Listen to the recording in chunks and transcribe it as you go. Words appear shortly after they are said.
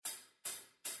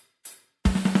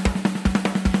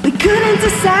couldn't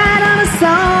decide on a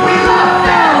song. We love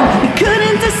them. We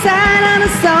couldn't decide on a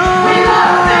song. We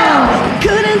love them. We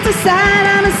couldn't decide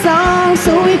on a song,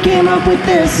 so we came up with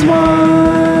this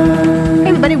one. Hey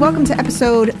everybody, welcome to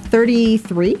episode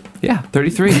 33. Yeah,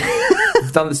 33.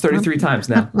 We've done this 33 times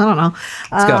now. I don't know.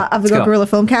 Of the Go Gorilla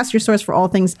Filmcast, your source for all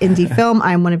things indie film.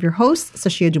 I am one of your hosts,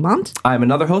 Sashia Dumont. I'm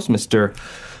another host, Mr.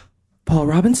 Paul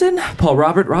Robinson. Paul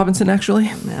Robert Robinson, actually.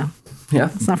 Yeah. Yeah.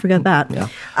 Let's not forget that. Yeah.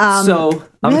 So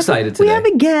I'm excited today. We have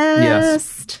a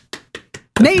guest. Yes.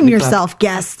 Name yourself,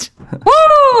 guest. Woo!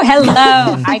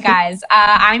 Hello. Hi, guys.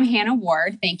 I'm Hannah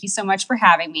Ward. Thank you so much for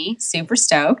having me. Super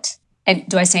stoked. And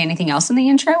do I say anything else in the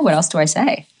intro? What else do I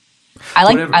say? I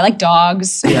like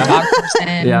dogs. Yeah. Dog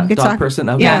person. Yeah, dog person.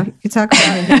 Okay. Yeah, you talk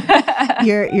about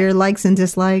your likes and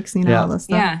dislikes, all this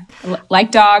stuff. Yeah.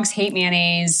 Like dogs, hate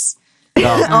mayonnaise.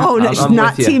 I'm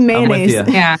not with team you. I'm with mayonnaise.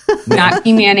 you. Yeah. Not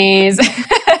team mayonnaise.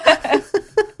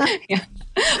 Yeah.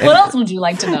 What else would you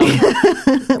like to know?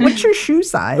 What's your shoe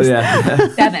size? Yeah.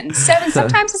 Seven,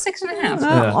 sometimes a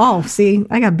 6.5. Oh, see,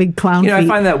 I got big clown feet. I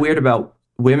find that weird about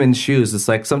women's shoes. It's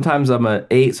like sometimes I'm a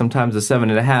 8, sometimes a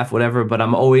 7.5, whatever, but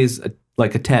I'm always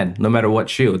like a 10, no matter what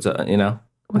shoe. It's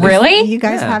Really? You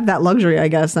guys have that luxury, I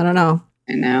guess. I don't know.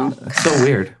 I know. It's so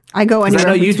weird. I go anywhere I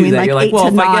know you between do that. You're like, 8 well,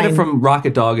 to if I get 9. it from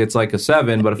Rocket Dog, it's like a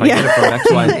 7, but if I get it from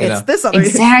X, Y, it's this other.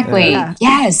 Exactly. Yeah.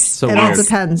 Yes. So It weird. all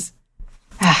depends.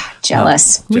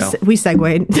 Jealous. We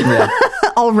segued Yeah,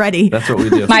 already. that's what we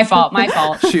do. My fault.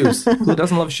 Shoes. Who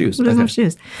doesn't love shoes? Who doesn't have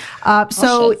shoes?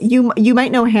 So you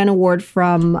might know Hannah Ward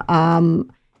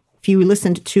from if you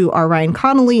listened to our Ryan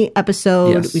Connolly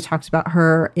episode. Yes. We talked about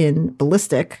her in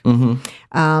Ballistic,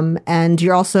 Mm-hmm. and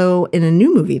you're also in a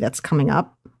new movie that's coming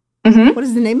up. Mm-hmm. What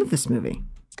is the name of this movie?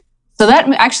 So that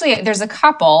actually, there's a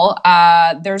couple.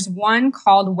 There's one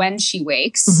called When She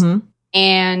Wakes, Mm-hmm.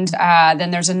 and then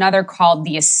there's another called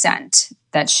The Ascent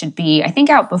that should be, I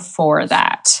think, out before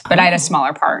that. But I had a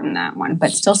smaller part in that one,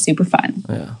 but still super fun.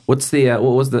 Yeah. What's the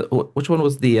which one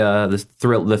was the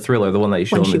thriller, the one that you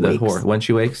showed me, the horror, When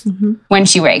She Wakes? Mm-hmm. When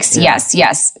She Wakes,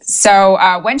 yes.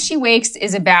 So When She Wakes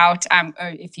is about,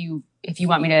 if you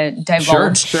want me to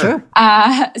divulge. Sure.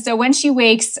 So When She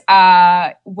Wakes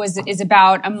is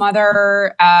about a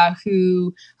mother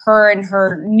who her and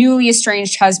her newly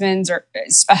estranged husband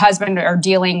are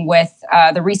dealing with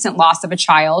the recent loss of a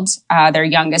child, their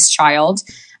youngest child,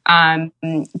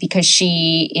 because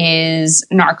she is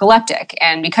narcoleptic.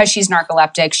 And because she's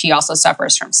narcoleptic, she also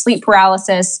suffers from sleep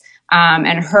paralysis. And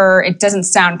it doesn't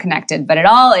sound connected, but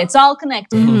it's all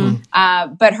connected.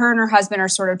 Mm-hmm. But her and her husband are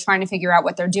sort of trying to figure out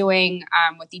what they're doing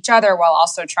with each other while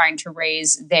also trying to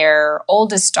raise their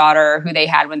oldest daughter, who they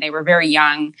had when they were very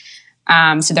young.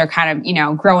 So they're kind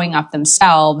of, growing up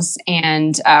themselves.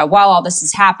 And while all this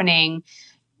is happening,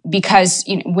 because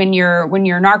when you're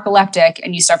narcoleptic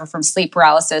and you suffer from sleep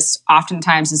paralysis,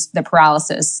 oftentimes the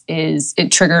paralysis is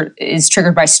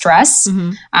triggered by stress,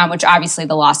 which obviously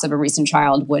the loss of a recent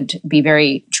child would be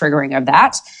very triggering of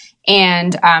that.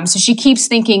 And so she keeps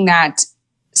thinking that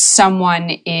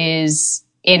someone is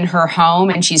in her home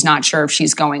and she's not sure if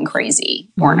she's going crazy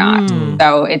or not.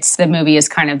 So the movie is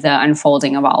kind of the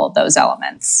unfolding of all of those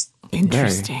elements.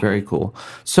 Interesting. Very, very cool.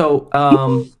 So,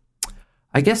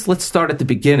 I guess let's start at the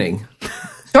beginning.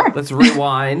 Sure. Let's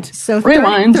rewind. So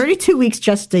Rewind. 32 weeks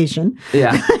gestation.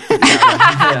 Yeah.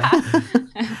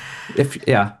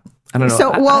 Yeah. I don't know.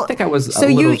 So, I think I was a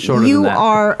little shorter you than that.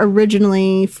 are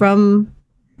originally from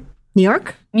New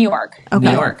York? New York. Okay.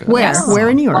 New York. Where? Yes. Where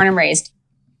in New York? Born and raised.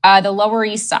 The Lower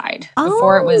East Side,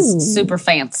 before it was super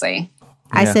fancy.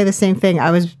 I say the same thing.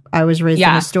 I was raised in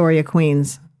Astoria,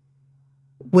 Queens,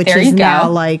 which There is you now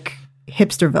go. like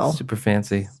Hipsterville. Super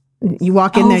fancy. You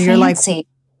walk in there and you're like, fancy.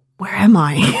 where am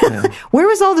I? Where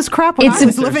was all this crap when I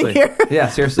was living here? Yeah,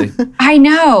 seriously. I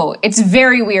know. It's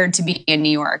very weird to be in New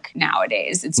York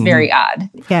nowadays. It's very odd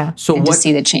Yeah. So to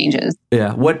see the changes.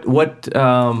 Yeah.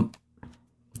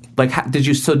 Did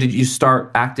you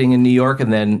start acting in New York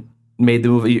and then made the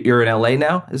move? You're in LA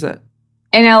now? Is that?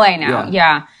 In LA now,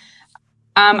 yeah.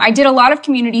 I did a lot of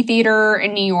community theater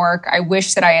in New York. I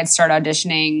wish that I had started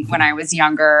auditioning when I was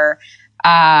younger.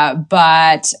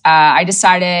 But I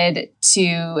decided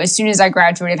to, as soon as I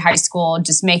graduated high school,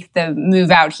 just make the move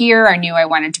out here. I knew I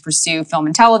wanted to pursue film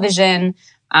and television.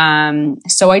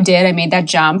 So I did. I made that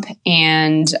jump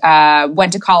and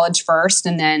went to college first,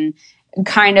 and then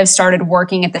kind of started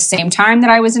working at the same time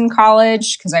that I was in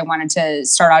college because I wanted to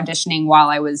start auditioning while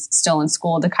I was still in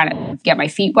school to kind of get my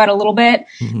feet wet a little bit.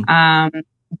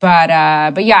 But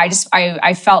yeah,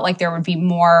 I felt like there would be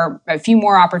a few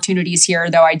more opportunities here,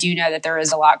 though I do know that there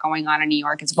is a lot going on in New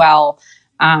York as well.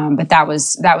 But that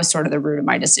was sort of the root of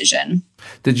my decision.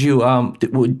 Did you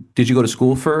go to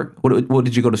school for what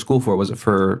did you go to school for? Was it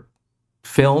for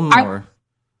film or?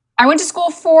 I went to school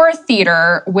for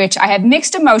theater, which I had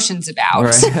mixed emotions about.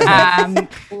 Right.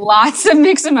 Lots of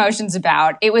mixed emotions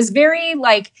about. It was very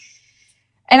like,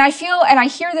 and I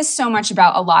hear this so much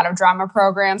about a lot of drama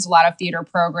programs, a lot of theater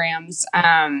programs.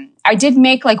 I did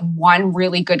make like one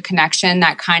really good connection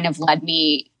that kind of led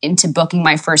me into booking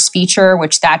my first feature,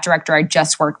 which that director I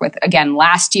just worked with again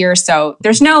last year. So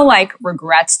there's no like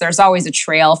regrets. There's always a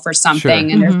trail for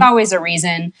something, and there's always a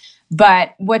reason.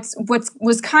 But what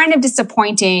was kind of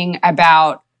disappointing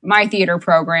about my theater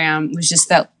program was just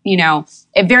that, you know,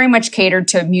 it very much catered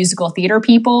to musical theater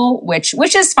people, which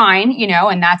is fine, you know,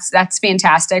 and that's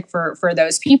fantastic for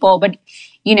those people. But,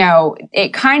 you know,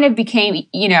 it kind of became,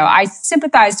 you know, I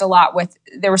sympathized a lot with,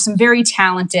 there were some very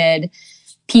talented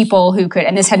people who could,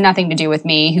 and this had nothing to do with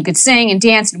me, who could sing and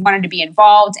dance and wanted to be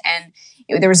involved. And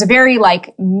there was a very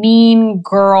like mean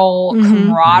girl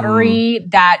camaraderie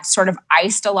that sort of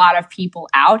iced a lot of people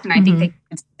out. And I think they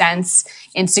could sense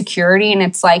insecurity. And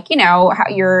it's like, you know, how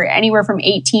you're anywhere from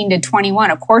 18 to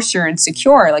 21. Of course you're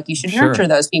insecure. Like you should nurture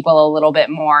those people a little bit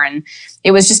more. And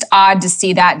it was just odd to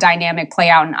see that dynamic play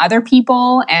out in other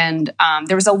people. And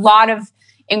there was a lot of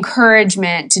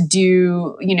encouragement to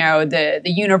do, you know, the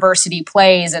university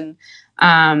plays. And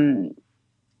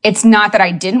it's not that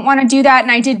I didn't want to do that.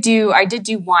 And I did do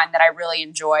one that I really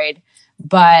enjoyed,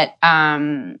 but,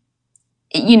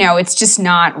 you know, it's just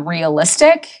not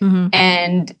realistic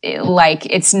and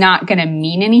it's not going to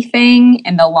mean anything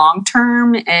in the long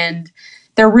term. And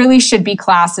there really should be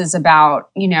classes about,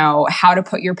 you know, how to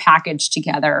put your package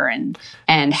together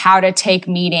and how to take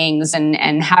meetings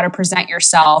and how to present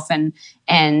yourself and,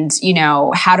 you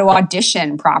know, how to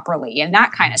audition properly and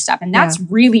that kind of stuff. And that's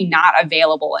really not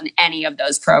available in any of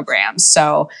those programs.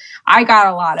 So I got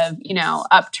a lot of, you know,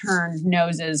 upturned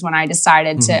noses when I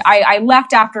decided to, I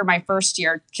left after my first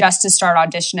year just to start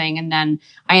auditioning. And then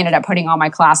I ended up putting all my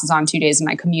classes on 2 days and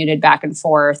I commuted back and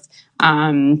forth.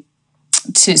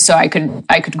 So I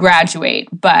could graduate,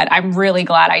 but I'm really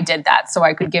glad I did that so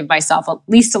I could give myself at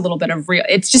least a little bit of real.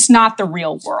 It's just not the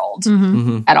real world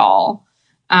at all.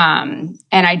 And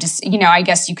I just, you know, I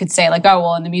guess you could say like, oh,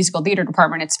 well, in the musical theater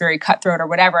department, it's very cutthroat or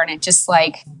whatever. And it just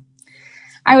like,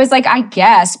 I was like, I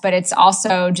guess, but it's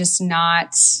also just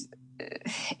not.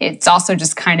 It's also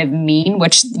just kind of mean,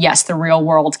 which yes, the real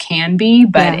world can be,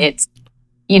 but it's.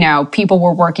 You know, people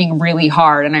were working really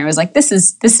hard. And I was like, this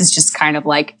is just kind of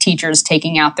like teachers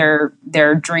taking out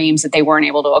their dreams that they weren't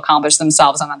able to accomplish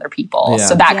themselves on other people. Yeah.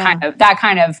 So that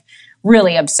kind of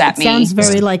really upset me. Sounds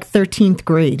very like 13th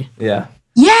grade. Yeah.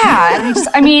 Yeah. And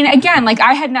I mean, again, like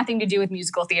I had nothing to do with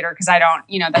musical theater because I don't,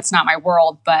 you know, that's not my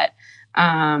world, but,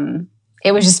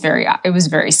 it was just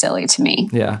very silly to me.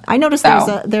 Yeah. I noticed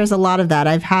there's a lot of that.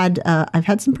 I've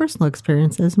had some personal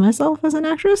experiences myself as an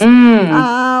actress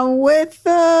with,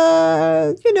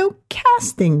 you know,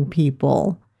 casting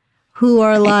people who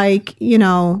are like, you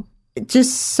know,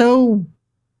 just so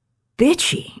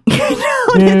bitchy. You know?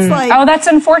 And it's like, oh, that's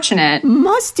unfortunate.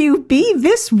 Must you be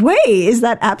this way? Is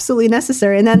that absolutely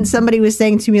necessary? And then somebody was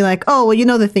saying to me like, oh, well, you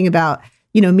know, the thing about,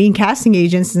 you know, mean casting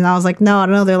agents. And I was like, no, I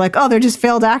don't know. They're like, oh, they're just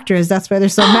failed actors. That's why they're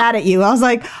so mad at you. I was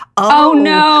like, oh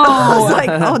no. I was like,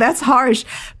 oh, that's harsh.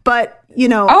 But, you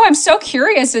know. Oh, I'm so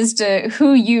curious as to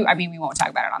who I mean, we won't talk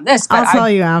about it on this, but I'll tell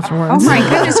you afterwards. Oh my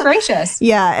goodness gracious.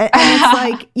 Yeah. And it's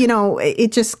like, you know,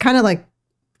 it just kind of like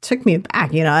took me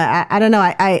back. You know, I don't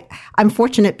know. I'm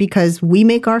fortunate because we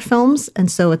make our films. And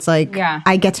so it's like,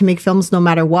 I get to make films no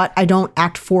matter what. I don't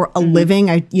act for a living.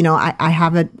 I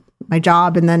have my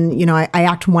job, and then, you know, I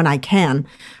act when I can.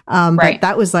 But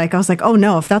that was like, I was like, oh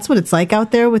no, if that's what it's like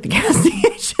out there with the casting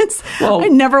agents, I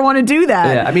never want to do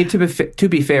that. Yeah, I mean, to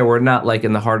be fair, we're not like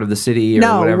in the heart of the city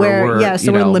or whatever.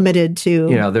 So we're limited to.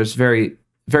 You know, there's very,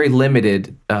 very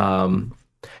limited.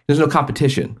 There's no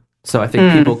competition, so I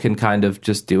think people can kind of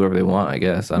just do whatever they want. I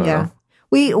guess I don't know.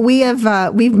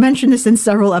 We've mentioned this in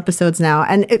several episodes now,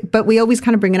 but we always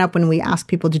kind of bring it up when we ask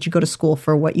people, did you go to school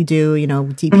for what you do, you know,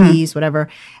 DPs, whatever.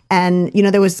 And, you know,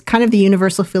 there was kind of the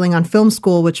universal feeling on film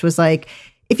school, which was like,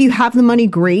 if you have the money,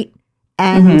 great.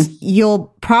 And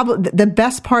you'll probably, the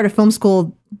best part of film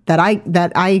school that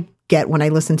I get when I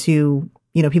listen to,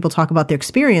 you know, people talk about their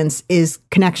experience is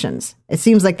connections. It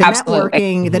seems like the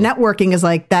networking is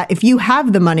like that. If you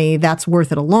have the money, that's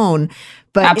worth it alone.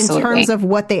 But in terms of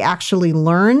what they actually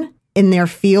learn in their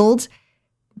field,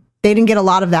 they didn't get a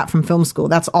lot of that from film school.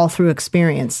 That's all through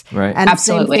experience. Right. And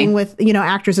same thing with, you know,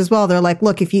 actors as well. They're like,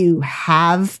 look, if you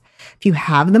have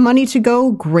the money to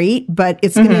go, great, but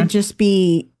it's going to just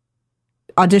be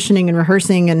auditioning and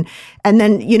rehearsing and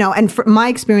then, and my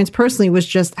experience personally was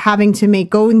just having to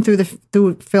going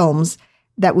through films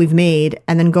that we've made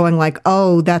and then going like,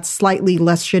 oh, that's slightly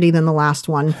less shitty than the last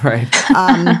one. Right.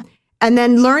 And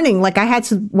then learning, like I had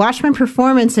to watch my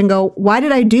performance and go, why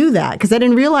did I do that? Because I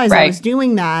didn't realize I was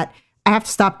doing that. I have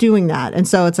to stop doing that. And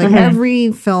so it's like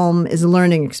every film is a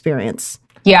learning experience.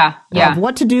 Yeah. Of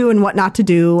what to do and what not to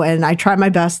do. And I try my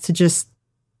best to just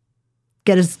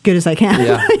get as good as I can.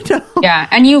 Yeah. Yeah.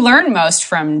 And you learn most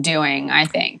from doing, I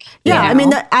think. Yeah. I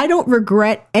mean, I don't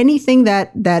regret anything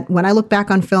that when I look back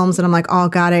on films and I'm like, oh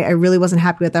God, I really wasn't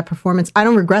happy with that performance. I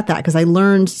don't regret that because I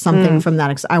learned something from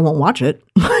that. I won't watch it.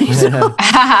 But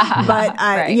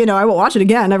I won't watch it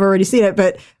again. I've already seen it,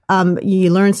 but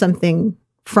you learn something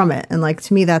from it. And like,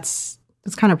 to me, that's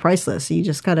kind of priceless. You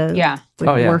just gotta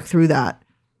work through that.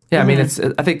 Yeah. I mean,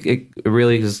 I think it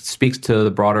really just speaks to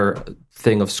the broader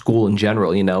thing of school in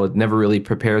general. It never really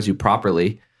prepares you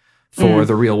properly for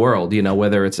the real world,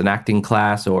 whether it's an acting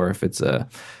class or if it's a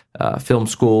film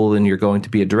school and you're going to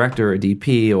be a director or a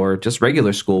DP or just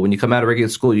regular school. When you come out of regular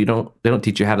school, they don't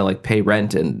teach you how to like pay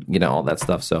rent and, all that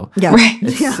stuff. So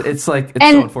it's so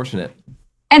unfortunate.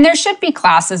 And there should be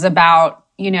classes about,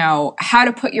 how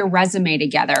to put your resume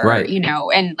together, right.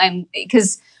 And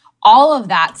because all of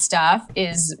that stuff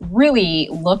is really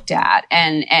looked at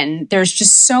and there's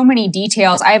just so many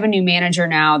details. I have a new manager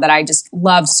now that I just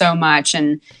love so much.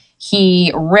 And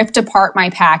he ripped apart my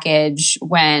package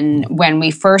when we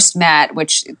first met,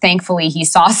 which thankfully he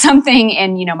saw something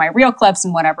in, my reel clips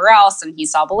and whatever else. And he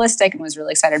saw Ballistic and was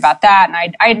really excited about that. And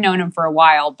I had known him for a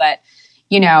while, but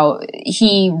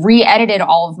he re-edited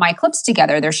all of my clips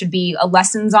together. There should be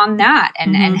lessons on that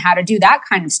and how to do that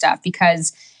kind of stuff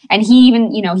and he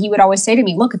even, he would always say to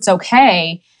me, look, it's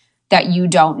okay that you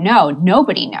don't know.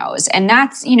 Nobody knows. And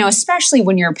that's, especially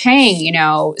when you're paying,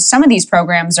 some of these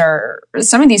schools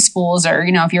are,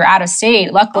 if you're out of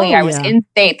state, luckily I was in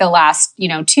state the last,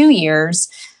 2 years,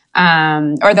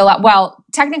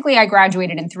 technically I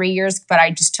graduated in 3 years, but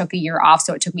I just took a year off.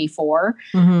 So it took me 4.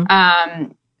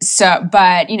 The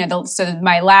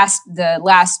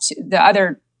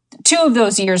other 2 of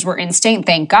those years were in state,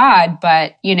 thank God.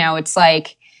 But, it's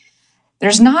like,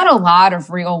 there's not a lot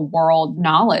of real world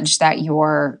knowledge that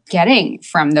you're getting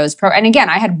from those and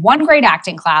again, I had one great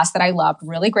acting class that I loved,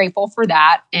 really grateful for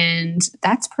that. And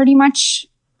that's pretty much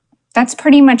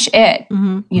it,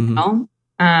 know?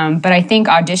 But I think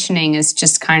auditioning is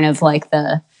just kind of like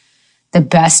the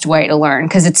best way to learn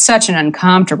because it's such an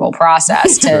uncomfortable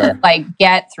process to like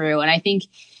get through. And I think,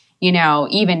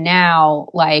 even now,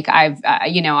 like I've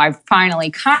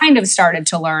finally kind of started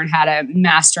to learn how to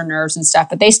master nerves and stuff,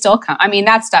 but they still come. I mean,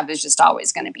 that stuff is just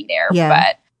always going to be there.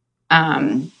 Yeah. But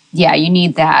you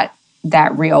need that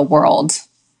real world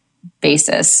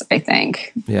basis, I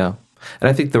think. Yeah. And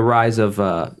I think the rise of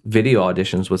video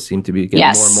auditions would seem to be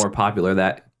getting more and more popular.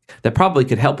 That probably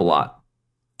could help a lot.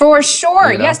 For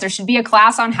sure. Yes, there should be a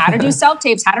class on how to do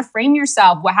self-tapes, how to frame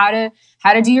yourself, how to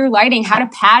do your lighting, how to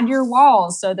pad your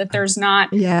walls so that there's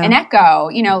not an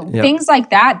echo, things like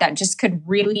that just could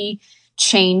really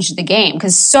change the game.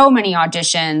 Because so many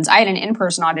auditions, I had an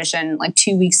in-person audition like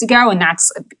 2 weeks ago and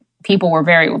people were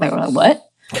they were like, what?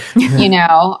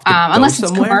 Unless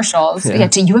it's commercials. Yeah.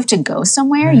 You have to go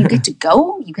somewhere. You get to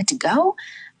go.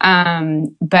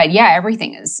 But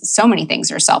so many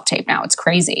things are self-tape now. It's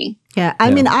crazy. Yeah.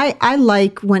 I mean, I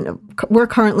like when we're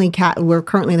currently in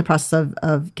the process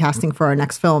of casting for our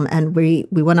next film. And we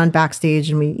went on Backstage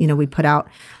and we put out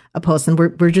a post and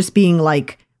we're just being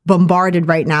like bombarded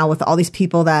right now with all these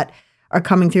people that are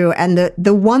coming through. And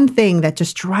the one thing that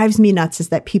just drives me nuts is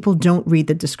that people don't read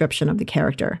the description of the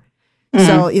character.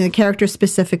 So the character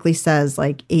specifically says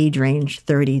like age range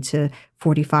 30 to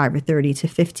 45 or 30 to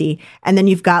 50. And then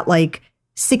you've got like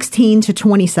 16 to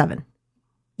 27.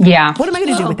 Yeah. What am I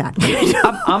going to do with that?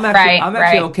 I'm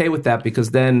actually okay with that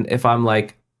because then if I'm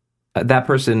like, that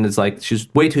person is like, she's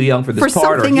way too young for this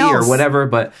part or or whatever.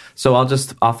 But so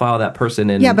I'll file that person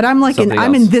in. Yeah, but I'm like,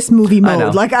 I'm in this movie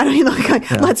mode. Like, I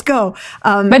don't let's go.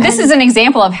 But this is an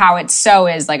example of how it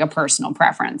is like a personal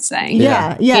preference thing.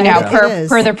 Yeah.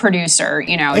 Per the producer,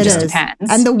 it just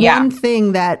depends. And the one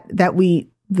thing that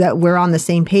we're on the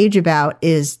same page about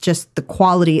is just the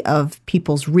quality of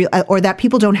people's reel, or that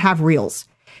people don't have reels.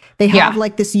 They have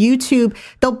like this YouTube,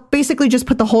 they'll basically just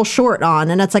put the whole short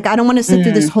on. And it's like, I don't want to sit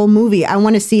through this whole movie. I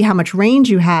want to see how much range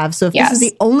you have. So if this is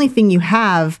the only thing you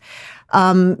have,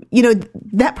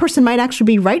 that person might actually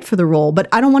be right for the role, but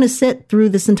I don't want to sit through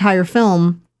this entire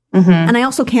film. And I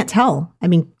also can't tell. I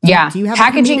mean, do you have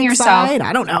packaging yourself? Side?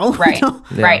 I don't know. Right.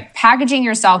 Right. Packaging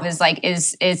yourself is like,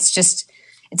 it's just,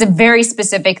 it's a very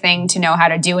specific thing to know how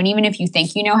to do. And even if you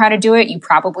think you know how to do it, you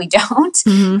probably don't.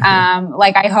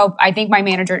 I think my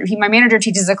manager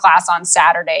teaches a class on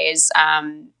Saturdays,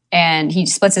 and he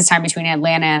splits his time between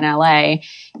Atlanta and LA.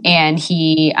 And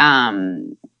he,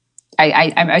 I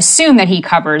assume that he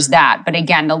covers that. But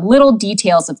again, the little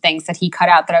details of things that he cut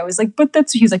out that I was like,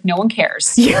 he's like, no one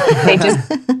cares. He's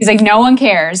like, no one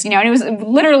cares, and it would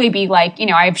literally be like,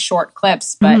 I have short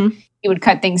clips, but he would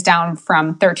cut things down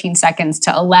from 13 seconds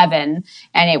to 11,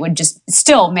 and it would just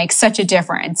still make such a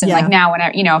difference. And like now, when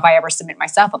if I ever submit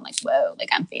myself, I'm like, whoa, like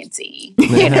I'm fancy.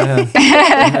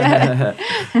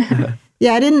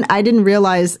 Yeah, I didn't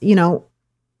realize,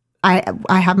 I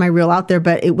have my reel out there,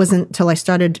 but it wasn't until I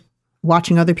started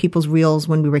watching other people's reels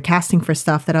when we were casting for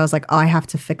stuff that I was like, oh, I have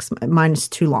to fix mine. Is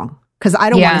too long because I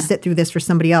don't want to sit through this for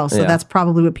somebody else. So that's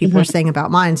probably what people are saying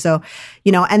about mine. So,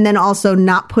 and then also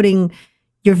not putting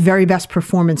your very best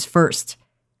performance first.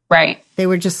 Right. They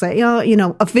were just like,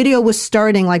 a video was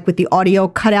starting like with the audio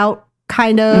cut out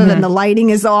kind of, and the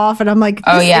lighting is off. And I'm like,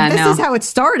 this is how it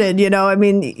started.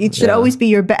 It should always be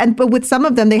your best. But with some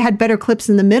of them, they had better clips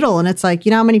in the middle. And it's like,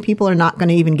 how many people are not going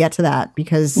to even get to that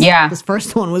because this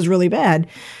first one was really bad.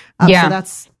 So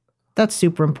that's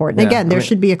super important. Again, there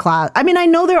should be a class. I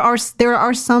know there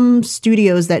are some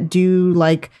studios that do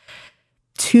like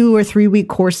 2 or 3 week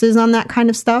courses on that kind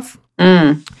of stuff.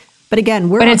 But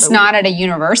again, it's not at a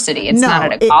university. It's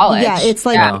not at a college. It's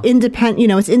like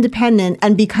independent. It's independent,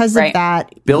 and because of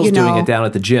that, Bill's doing it down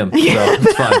at the gym. So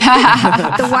it's fun.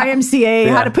 The YMCA,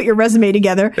 how to put your resume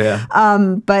together. Yeah.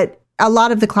 But a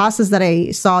lot of the classes that I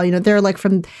saw, they're like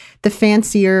from the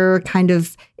fancier kind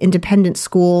of independent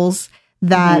schools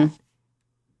that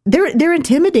they're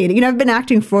intimidating. I've been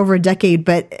acting for over a decade,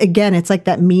 but again, it's like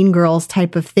that Mean Girls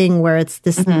type of thing where it's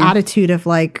this attitude of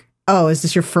like, oh, is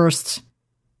this your first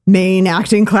main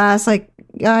acting class? Like,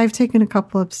 I've taken a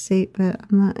couple upstate, but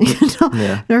I'm not,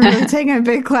 never really taking a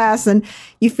big class, and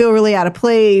you feel really out of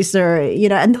place, or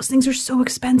and those things are so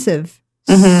expensive.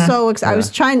 I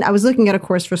was looking at a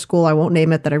course for school, I won't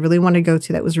name it, that I really wanted to go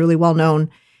to that was really well known,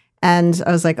 and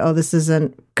I was like, oh, this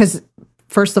isn't, because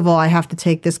first of all, I have to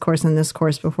take this course and this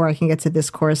course before I can get to this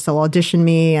course. They'll audition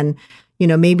me, and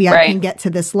maybe I can get to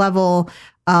this level,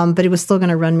 but it was still going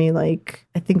to run me like,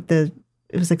 I think it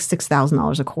was like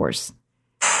 $6,000 a course,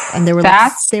 and they were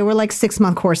like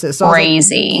 6-month courses. So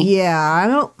crazy. I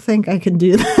don't think I can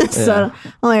do this. So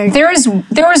there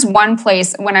was one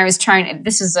place when I was trying.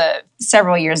 This is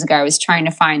several years ago. I was trying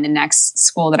to find the next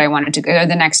school that I wanted to go, or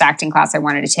the next acting class I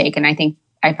wanted to take, and I think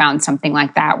I found something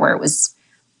like that where it was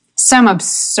some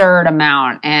absurd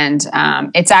amount, and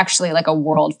it's actually like a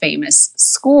world famous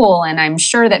school, and I'm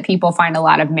sure that people find a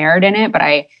lot of merit in it, but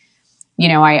I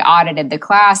audited the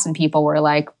class and people were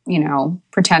like,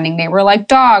 pretending they were like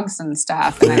dogs and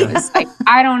stuff. And I was like,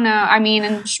 I don't know.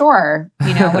 And sure,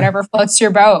 whatever floats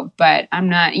your boat, but I'm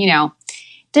not,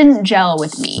 didn't gel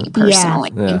with me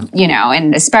personally,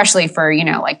 and especially for,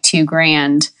 like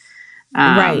 $2,000.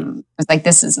 Right. I was like,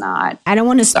 this is not. I don't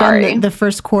want to spend the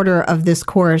first quarter of this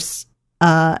course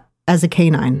as a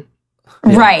canine.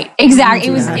 Yeah. Right. Exactly.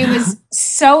 It was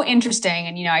so interesting.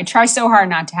 And, I try so hard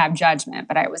not to have judgment,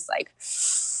 but I was like,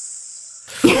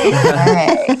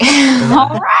 okay.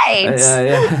 All right.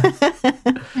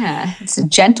 Yeah. It's a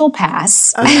gentle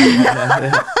pass.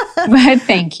 But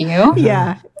thank you.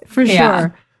 Yeah, for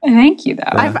sure. Thank you, though.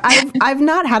 I've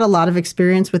not had a lot of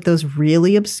experience with those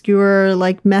really obscure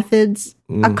like methods.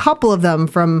 A couple of them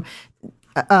from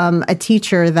a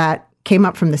teacher that came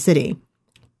up from the city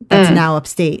that's now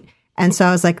upstate. And so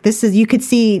I was like, you could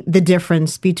see the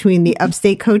difference between the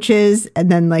upstate coaches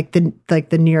and then like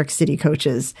the New York City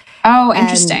coaches. Oh,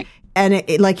 interesting. And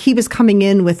it like he was coming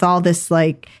in with all this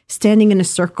like standing in a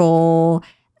circle,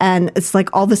 and it's like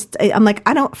all this. I'm like,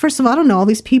 first of all, I don't know all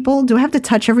these people. Do I have to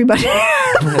touch everybody?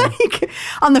 Like,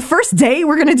 on the first day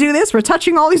we're going to do this? We're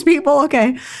touching all these people?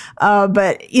 Okay.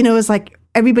 But it's like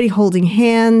everybody holding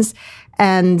hands.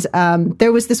 And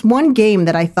there was this one game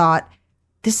that I thought,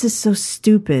 this is so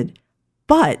stupid.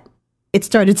 But it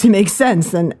started to make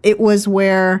sense. And it was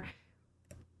where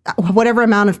whatever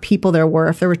amount of people there were,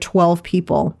 if there were 12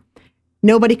 people,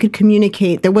 nobody could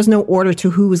communicate. There was no order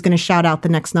to who was going to shout out the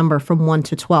next number from 1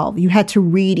 to 12. You had to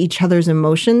read each other's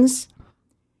emotions,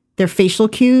 their facial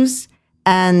cues,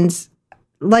 and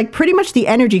like pretty much the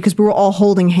energy, because we were all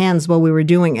holding hands while we were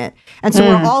doing it. And so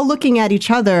we're all looking at each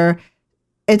other.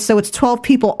 And so it's 12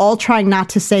 people all trying not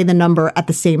to say the number at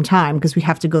the same time because we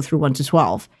have to go through 1 to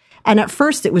 12. And at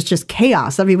first it was just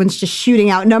chaos. Everyone's just shooting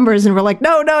out numbers and we're like,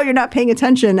 no, you're not paying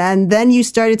attention. And then you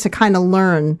started to kind of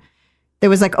learn.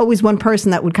 There was like always one person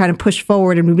that would kind of push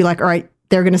forward and we'd be like, all right,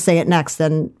 they're going to say it next,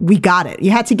 then we got it.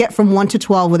 You had to get from 1 to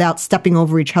 12 without stepping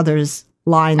over each other's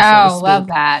lines. Oh, love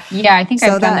that. Yeah, I think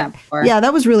I've done that before. Yeah,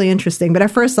 that was really interesting. But at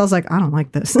first I was like, I don't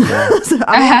like this. So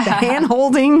I like the hand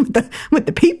holding with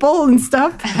the people and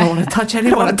stuff. I don't want to touch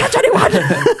anyone. Hand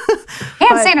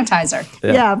sanitizer.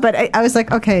 Yeah, but I was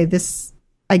like, okay,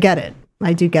 I get it.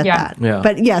 I do get that. Yeah.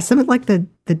 But yeah, some of like the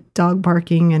dog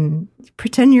barking and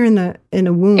pretend you're in a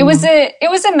womb. It was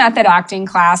a method acting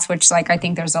class, which like I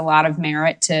think there's a lot of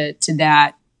merit to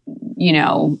that,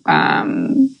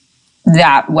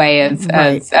 that way of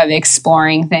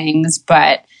exploring things.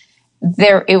 But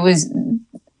I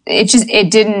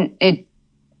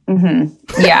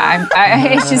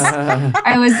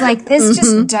was like, this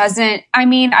just doesn't, I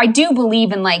mean, I do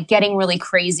believe in like getting really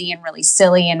crazy and really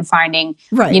silly and finding,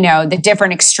 the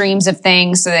different extremes of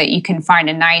things so that you can find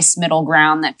a nice middle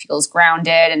ground that feels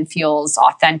grounded and feels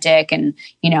authentic. And,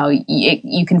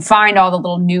 you can find all the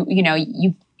little new,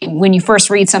 when you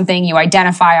first read something, you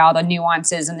identify all the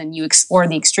nuances and then you explore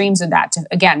the extremes of that to,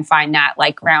 again, find that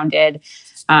like grounded,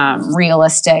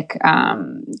 realistic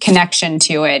connection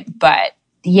to it. But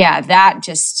yeah, that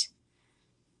just,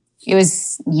 it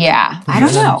was, I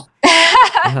don't know.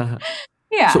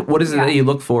 Yeah. So what is it that you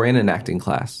look for in an acting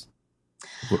class?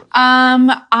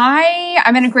 I'm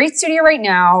in a great studio right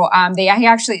now.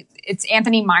 It's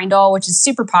Anthony Meindl, which is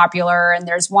super popular. And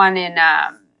there's one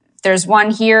there's one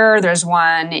here, there's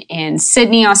one in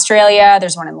Sydney, Australia,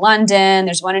 there's one in London,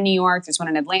 there's one in New York, there's one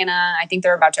in Atlanta. I think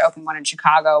they're about to open one in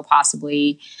Chicago,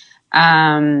 possibly.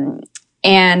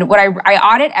 And what I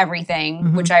audit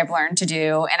everything, which I've learned to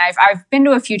do. And I've been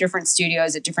to a few different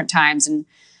studios at different times. And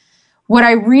what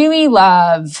I really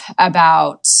love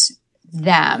about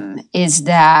them is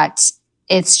that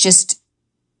it's just,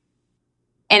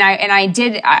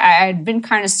 I had been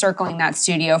kind of circling that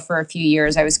studio for a few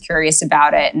years. I was curious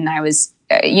about it. And I was,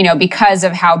 because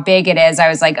of how big it is, I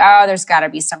was like, oh, there's got to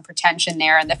be some pretension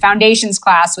there. And the foundations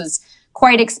class was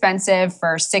quite expensive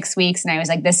for 6 weeks. And I was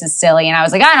like, this is silly. And I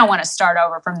was like, I don't want to start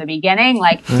over from the beginning.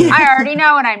 Like, I already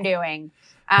know what I'm doing,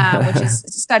 which is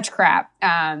such crap.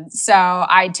 So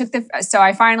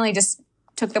I finally just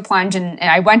took the plunge and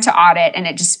I went to audit and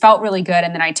it just felt really good.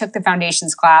 And then I took the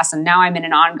foundations class and now I'm in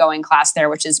an ongoing class there,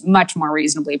 which is much more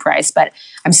reasonably priced. But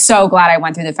I'm so glad I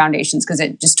went through the foundations because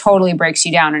it just totally breaks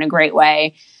you down in a great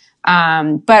way.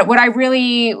 But what I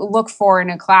really look for in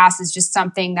a class is just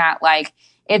something that like,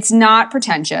 it's not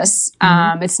pretentious.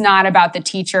 It's not about the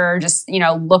teacher just,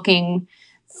 looking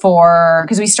for,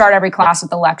 because we start every class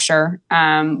with a lecture.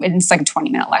 And it's like a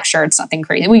 20-minute lecture. It's nothing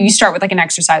crazy. You start with like an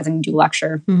exercise and you do a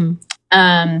lecture.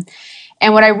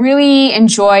 And what I really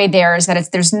enjoy there is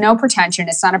that there's no pretension.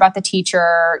 It's not about the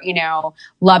teacher,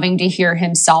 loving to hear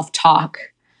himself talk.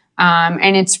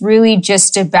 And it's really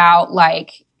just about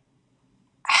like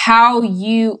how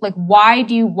you, like, why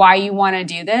you want to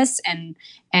do this and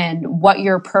what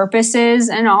your purpose is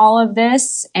in all of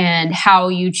this and how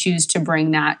you choose to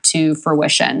bring that to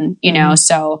fruition,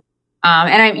 So,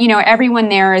 and everyone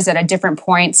there is at a different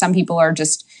point. Some people are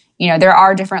just, there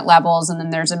are different levels and then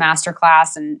there's a master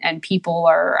class and people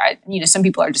are, some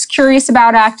people are just curious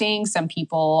about acting. Some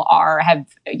people have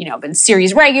been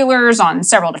series regulars on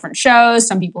several different shows.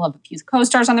 Some people have a few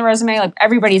co-stars on their resume. Like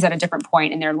everybody's at a different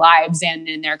point in their lives and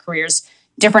in their careers,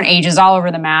 different ages all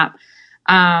over the map.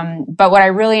 But what I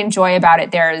really enjoy about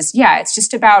it there is, it's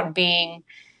just about being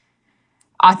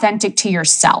authentic to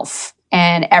yourself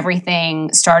and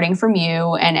everything starting from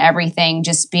you and everything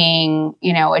just being,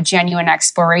 a genuine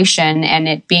exploration and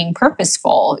it being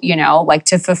purposeful, like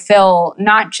to fulfill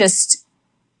not just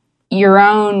your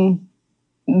own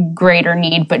greater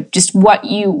need, but just what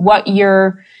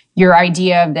your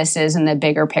idea of this is in the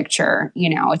bigger picture.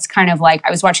 It's kind of like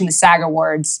I was watching the SAG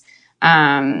Awards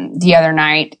the other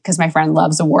night because my friend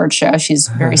loves award show. She's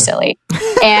very silly.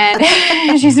 And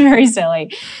she's very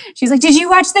silly. She's like, did you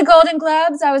watch the Golden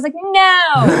Globes? I was like,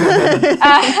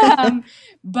 no.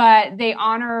 But they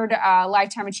honored a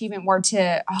Lifetime Achievement Award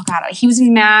to, he was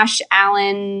in MASH,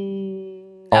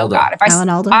 Alan Alda.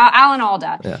 Alan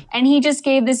Alda. Yeah. And he just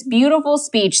gave this beautiful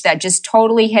speech that just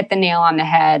totally hit the nail on the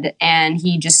head. And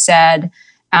he just said,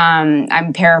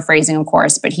 I'm paraphrasing, of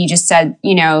course, but he just said,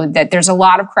 that there's a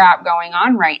lot of crap going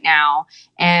on right now.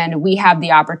 And we have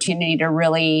the opportunity to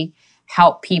really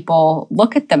help people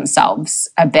look at themselves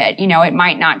a bit. It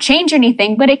might not change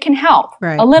anything, but it can help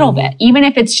a little bit, even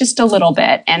if it's just a little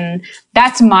bit. And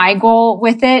that's my goal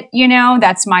with it.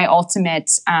 That's my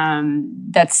ultimate,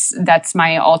 that's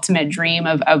my ultimate dream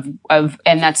of,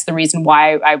 and that's the reason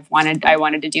why I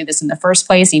wanted to do this in the first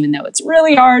place, even though it's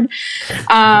really hard.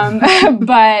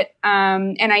 But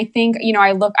and I think,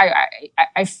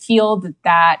 I feel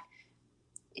that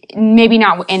maybe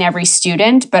not in every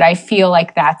student, but I feel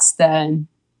like that's the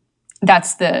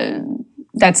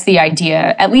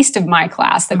idea, at least of my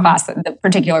class, the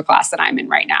particular class that I'm in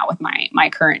right now with my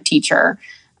current teacher.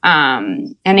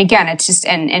 And again, it's just,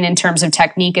 and in terms of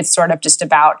technique, it's sort of just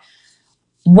about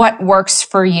what works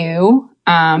for you,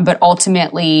 but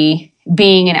ultimately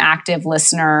being an active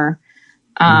listener,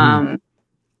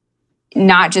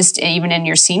 not just even in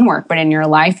your scene work, but in your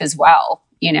life as well,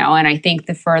 you know. And I think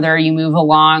the further you move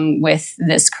along with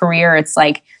this career, it's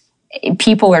like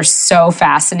people are so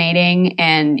fascinating,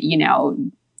 and, you know,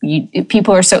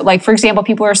 people are so, like, for example,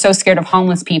 people are so scared of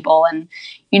homeless people. And,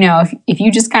 you know, if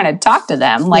you just kind of talk to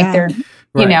them, like they're,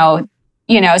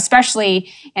 you know, especially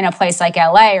in a place like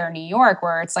LA or New York,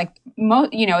 where it's like,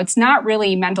 you know, it's not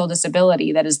really mental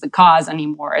disability that is the cause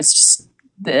anymore. It's just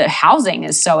the housing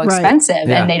is so expensive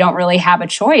and they don't really have a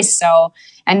choice. So,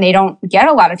 and they don't get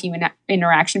a lot of human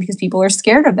interaction because people are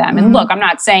scared of them. And look, I'm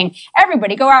not saying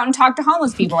everybody go out and talk to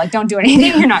homeless people. Like, don't do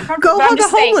anything you're not comfortable with. Go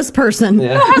hug a homeless person.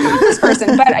 Go hug a homeless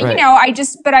person. But, you know,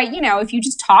 you know, if you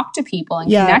just talk to people and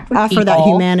connect with people. Offer that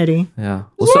humanity. Yeah.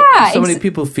 Well, so many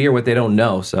people fear what they don't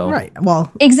know. So. Right.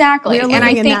 Well. Exactly. We're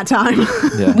living in that time.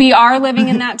 We are living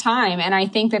in that time. And I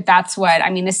think that's what, I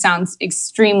mean, this sounds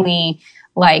extremely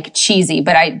like cheesy,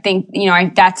 but I think, you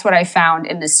know, that's what I found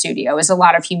in the studio is a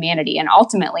lot of humanity. And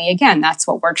ultimately, again, that's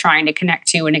what we're trying to connect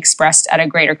to and express at a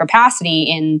greater capacity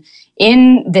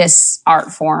in this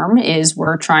art form, is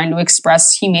we're trying to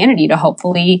express humanity to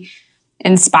hopefully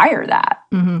inspire that.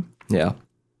 Mm-hmm. Yeah.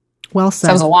 Well said. So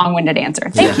that was a long-winded answer.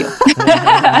 Thank you.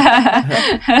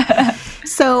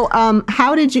 So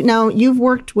how did you, now you've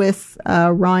worked with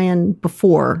Ryan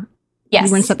before.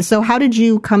 Yes. So how did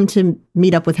you come to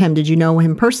meet up with him? Did you know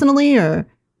him personally, or?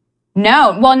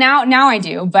 No. Well, now I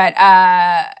do. But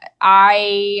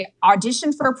I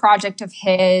auditioned for a project of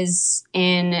his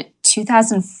in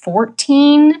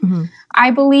 2014,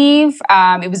 I believe.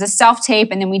 It was a self-tape,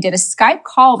 and then we did a Skype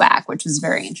callback, which was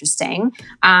very interesting.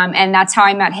 And that's how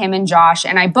I met him and Josh.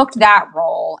 And I booked that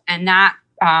role. And that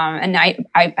and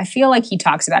I feel like he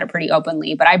talks about it pretty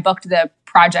openly, but I booked the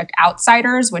project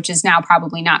Outsiders, which is now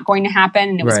probably not going to happen.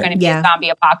 And it was going to be a zombie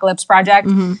apocalypse project.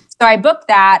 So I booked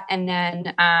that. And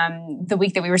then the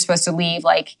week that we were supposed to leave,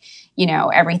 like, you know,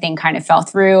 everything kind of fell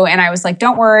through. And I was like,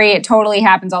 don't worry, it totally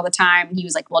happens all the time. And he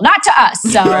was like, well, not to us.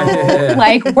 So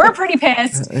like, we're pretty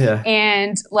pissed.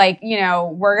 And like, you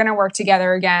know, we're going to work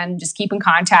together again, just keep in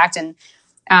contact. And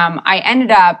I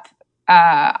ended up,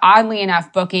 oddly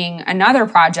enough, booking another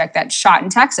project that's shot in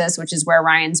Texas, which is where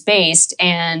Ryan's based.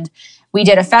 And we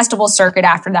did a festival circuit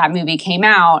after that movie came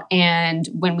out. And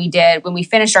when we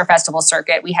finished our festival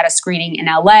circuit, we had a screening in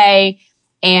LA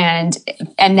and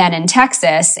then in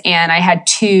Texas. And I had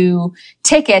 2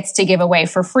 tickets to give away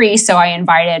for free. So I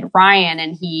invited Ryan,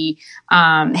 and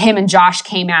him and Josh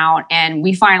came out, and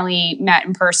we finally met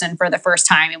in person for the first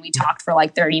time. And we talked for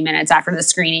like 30 minutes after the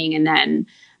screening. And then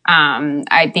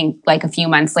I think like a few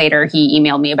months later, he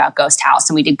emailed me about Ghost House,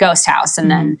 and we did Ghost House.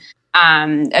 And then,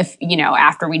 you know,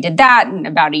 after we did that, and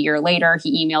about a year later,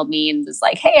 he emailed me and was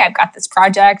like, hey, I've got this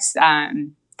project,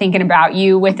 thinking about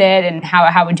you with it. And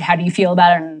how do you feel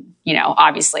about it? And, you know,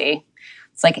 obviously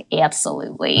it's like,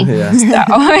 absolutely.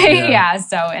 Yeah. So,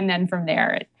 So, and then from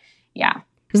there,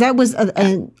 because that was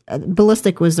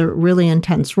Ballistic was a really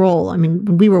intense role. I mean,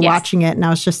 when we were watching it, and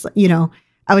I was just, you know,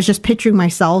 I was just picturing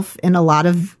myself in a lot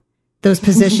of those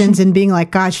positions and being like,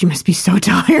 God, she must be so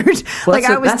tired. Well, like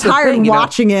I was tired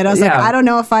watching it. I was like, I don't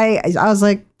know if I was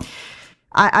like,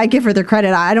 I give her the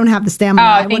credit. I don't have the stamina.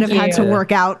 I would have had to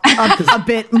work out a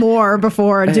bit more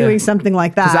before doing something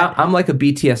like that. I'm like a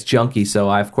BTS junkie, so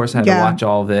I, of course, had to watch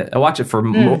all of it. I watch it for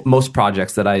most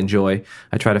projects that I enjoy.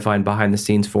 I try to find behind the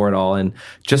scenes for it all. And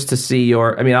just to see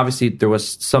obviously there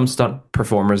was some stunt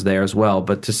performers there as well,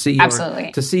 but to see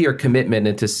your commitment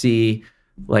and to see,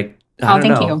 like, I don't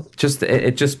know,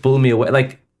 it just blew me away.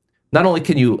 Like, not only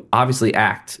can you obviously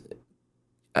act,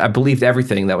 I believed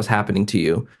everything that was happening to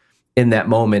you in that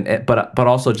moment, but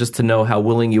also just to know how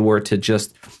willing you were to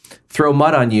just throw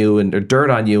mud on you and or dirt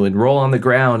on you and roll on the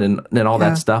ground and all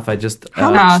that stuff. I just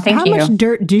how much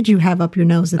dirt did you have up your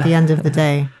nose at the end of the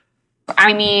day?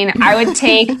 I mean, I would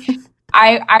take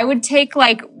I would take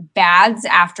like baths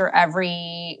after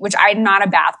which I'm not a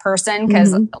bath person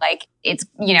because like it's,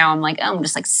 you know, I'm like, oh, I'm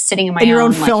just like sitting in your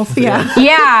own like, filth.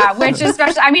 Yeah. Which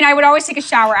especially, I mean, I would always take a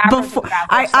shower after the bath.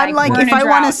 I'm like if I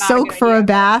want to soak for a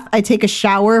bath, I take a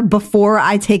shower before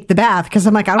I take the bath because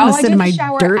I'm like, I don't want to sit in my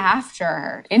shower dirt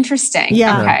after. Interesting.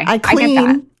 Yeah. Okay. I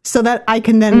clean so that I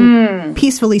can then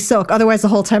peacefully soak. Otherwise, the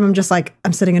whole time I'm just like,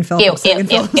 I'm sitting in film. Ew.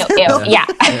 Yeah.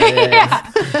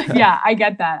 Yeah, I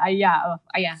get that. Yeah,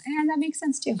 that makes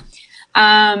sense too.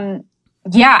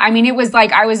 Yeah, I mean, it was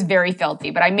like, I was very filthy,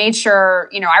 but I made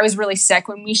sure, I was really sick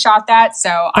when we shot that.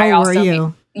 So I also, were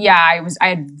you? I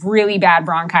had really bad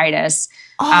bronchitis.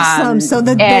 Awesome. So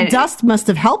the dust must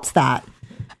have helped that.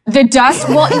 The dust,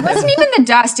 well, it wasn't even the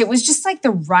dust. It was just like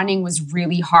the running was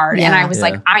really hard. Yeah. And I was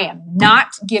like, I am not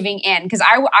giving in. Because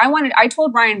I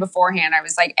told Ryan beforehand, I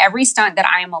was like, every stunt that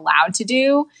I am allowed to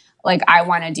do, like, I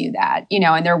want to do that,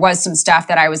 and there was some stuff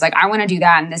that I was like, I want to do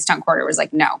that. And this stunt coordinator was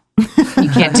like, no,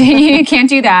 you can't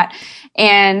do that.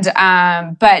 And,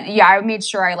 but yeah, I made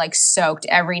sure I like soaked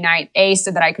every night,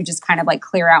 so that I could just kind of like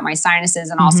clear out my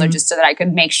sinuses, and also just so that I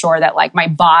could make sure that like my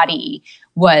body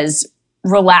was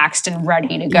relaxed and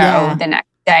ready to go the next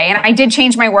day. And I did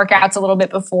change my workouts a little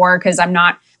bit before, because I'm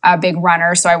not a big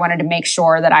runner. So I wanted to make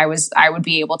sure that I would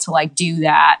be able to like do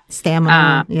that.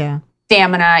 Stamina. Yeah.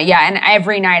 And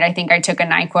every night I think I took a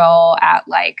NyQuil at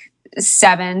like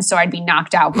 7. So I'd be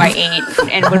knocked out by 8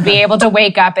 and would be able to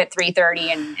wake up at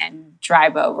 3:30 and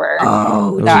drive over.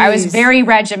 Oh, so I was very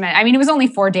regimented. I mean, it was only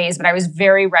 4 days, but I was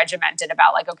very regimented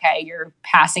about like, okay, you're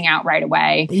passing out right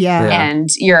away. Yeah. And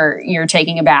you're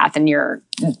taking a bath, and you're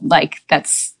like,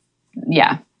 that's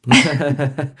an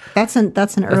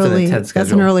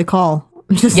early call.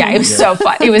 It was so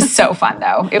fun. It was so fun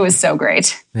though. It was so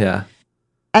great. Yeah.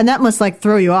 And that must like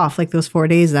throw you off like those 4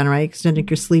 days then, right? Because I think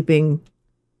you're sleeping,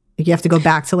 like you have to go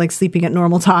back to like sleeping at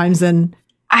normal times. And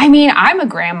I mean, I'm a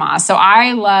grandma, so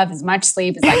I love as much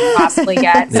sleep as I can possibly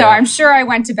get. So I'm sure I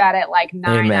went to bed at like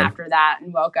 9 after that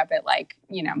and woke up at like,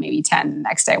 maybe 10 the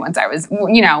next day once I was,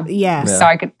 so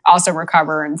I could also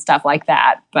recover and stuff like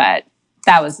that. But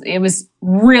it was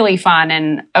really fun.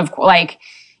 And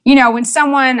when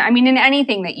someone, I mean, in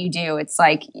anything that you do, it's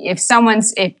like if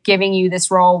someone's giving you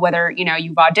this role, whether,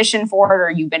 you've auditioned for it or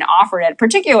you've been offered it,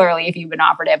 particularly if you've been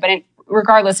offered it, but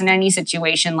regardless in any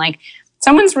situation, like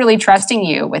someone's really trusting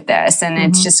you with this. And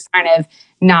it's just kind of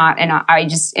not, and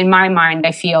in my mind,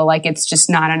 I feel like it's just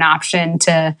not an option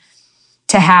to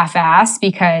half-ass,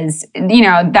 because,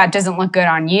 that doesn't look good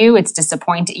on you. It's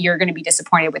disappointing. You're going to be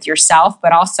disappointed with yourself,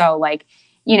 but also like,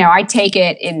 I take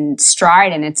it in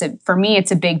stride, and for me,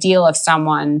 it's a big deal if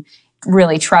someone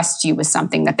really trusts you with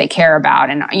something that they care about.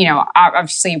 And,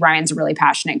 obviously Ryan's a really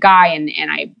passionate guy,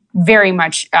 and I very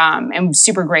much am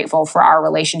super grateful for our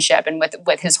relationship, and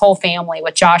with his whole family,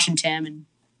 with Josh and Tim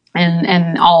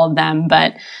and all of them.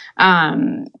 But,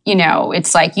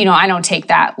 it's like, I don't take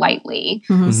that lightly.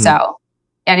 So,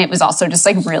 and it was also just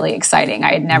like really exciting.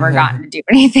 I had never gotten to do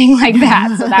anything like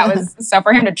that. So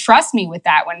for him to trust me with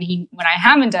that when I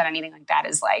haven't done anything like that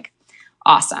is like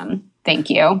awesome.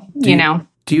 Thank you.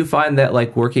 Do you find that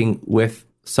like working with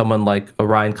someone like a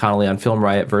Ryan Connolly on Film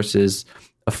Riot versus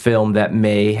a film that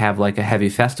may have like a heavy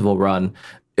festival run,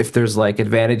 if there's like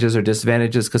advantages or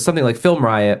disadvantages? Because something like Film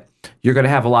Riot, you're going to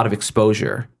have a lot of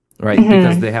exposure, right?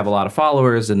 Because they have a lot of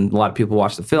followers and a lot of people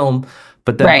watch the film.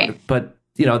 But then,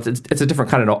 it's a different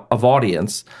kind of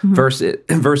audience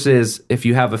versus if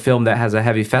you have a film that has a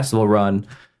heavy festival run.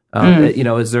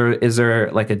 Is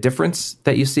there like a difference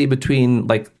that you see between,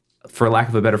 like, for lack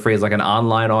of a better phrase, like an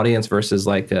online audience versus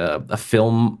like a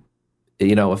film,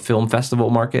 a film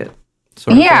festival market?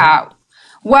 Sort of thing?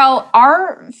 Well,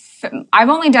 I've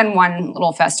only done one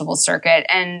little festival circuit,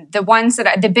 and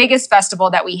the biggest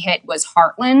festival that we hit was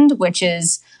Heartland, which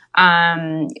is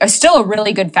still a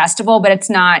really good festival, but it's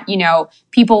not,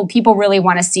 people really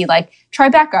want to see like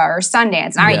Tribeca or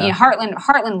Sundance. And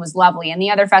Heartland was lovely. And the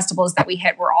other festivals that we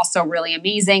hit were also really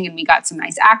amazing. And we got some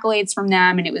nice accolades from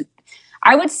them. And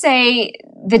I would say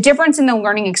the difference in the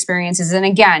learning experiences, and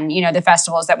again, the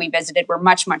festivals that we visited were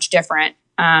much, much different.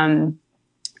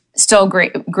 Still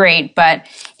great, but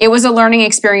it was a learning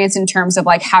experience in terms of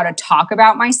like how to talk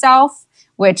about myself,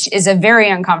 which is a very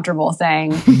uncomfortable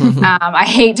thing. I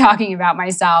hate talking about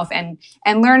myself and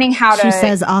learning how to. She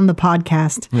says on the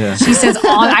podcast. Yeah. She says on.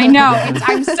 I know.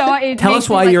 Tell us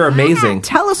why you're amazing.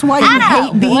 Tell us why you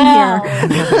hate being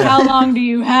here. How long do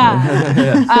you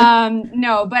have?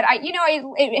 No, but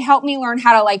it helped me learn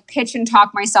how to like pitch and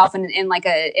talk myself in like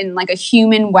a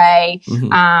human way.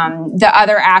 The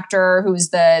other actor who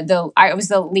was I was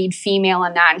the lead female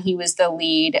in that, and he was the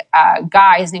lead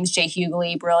guy. His name's Jay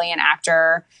Hughley, brilliant actor.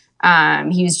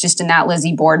 He was just in that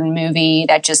Lizzie Borden movie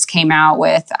that just came out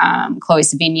with Chloe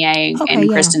Sevigny and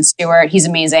Kristen Stewart. He's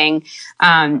amazing.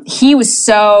 He was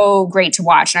so great to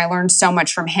watch, and I learned so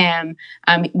much from him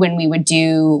when we would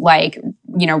do like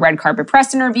red carpet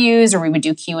press interviews, or we would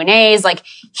do Q&As. Like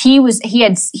he was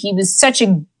such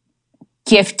a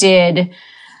gifted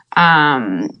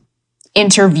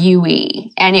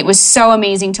interviewee, and it was so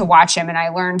amazing to watch him. And I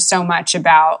learned so much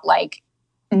about like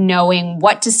knowing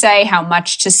what to say, how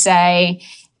much to say.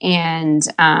 And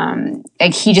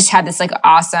like he just had this like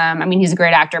awesome, I mean, he's a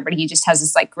great actor, but he just has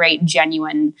this like great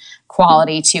genuine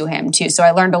quality to him too. So I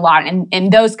learned a lot in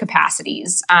those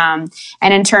capacities. And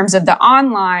in terms of the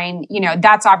online, you know,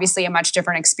 that's obviously a much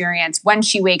different experience. When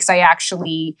She Wakes, I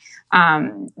actually,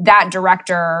 that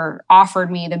director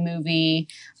offered me the movie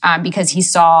because he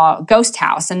saw Ghost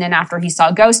House. And then after he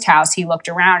saw Ghost House, he looked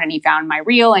around and he found my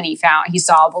reel, and he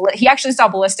actually saw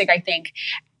Ballistic, I think,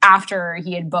 after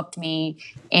he had booked me,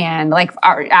 and like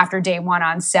after day one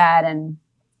on set. And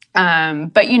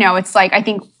but you know, it's like, I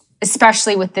think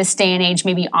especially with this day and age,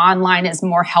 maybe online is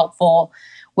more helpful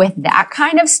with that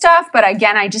kind of stuff. But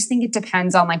again, I just think it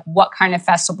depends on like what kind of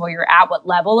festival you're at, what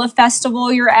level of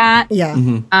festival you're at. Yeah.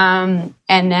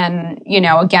 And then, you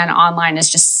know, again, online is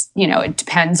just, you know, it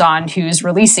depends on who's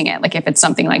releasing it. Like if it's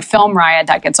something like Film Riot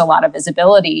that gets a lot of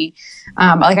visibility.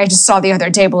 Like I just saw the other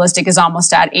day, Ballistic is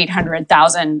almost at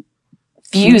 800,000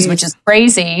 views, which is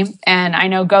crazy. And I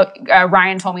know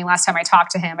Ryan told me last time I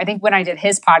talked to him, I think when I did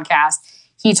his podcast,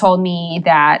 he told me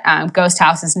that Ghost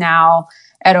House is now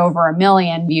at over 1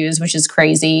 million views, which is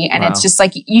crazy. And it's just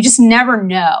like, you just never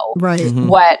know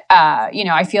what, you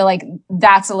know, I feel like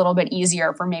that's a little bit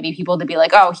easier for maybe people to be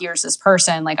like, oh, here's this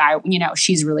person. Like you know,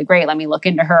 she's really great. Let me look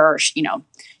into her. Or, you know,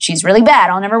 she's really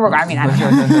bad. I'll never work. I mean,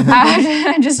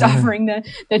 I'm just offering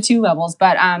the two levels.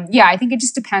 But yeah, I think it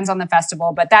just depends on the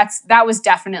festival. But that was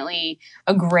definitely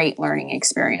a great learning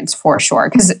experience for sure.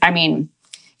 Because I mean,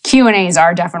 Q&As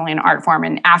are definitely an art form.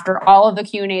 And after all of the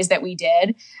Q&As that we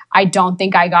did, I don't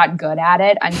think I got good at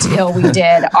it until we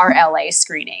did our LA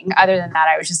screening. Other than that,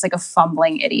 I was just like a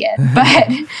fumbling idiot.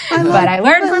 But I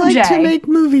learned from Jay. I like to make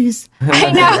movies.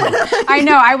 I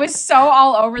know. I was so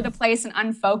all over the place and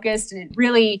unfocused, and it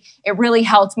really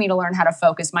helped me to learn how to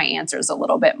focus my answers a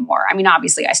little bit more. I mean,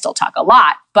 obviously I still talk a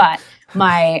lot, but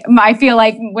I feel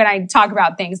like when I talk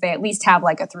about things, they at least have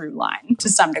like a through line to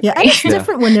some degree. Yeah, and it's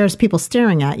different when there's people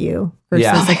staring at you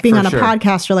versus like being on a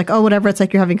podcast or like, oh, whatever. It's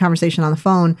like you're having a conversation on the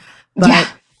phone.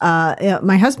 But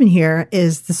my husband here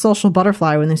is the social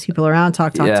butterfly when there's people around,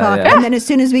 talk. Yeah. And then as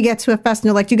soon as we get to a fest and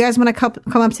they're like, do you guys want to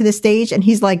come up to the stage? And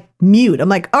he's like, mute. I'm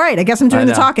like, all right, I guess I'm doing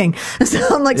the talking.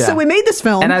 So I'm like, so we made this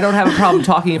film. And I don't have a problem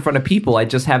talking in front of people. I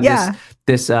just have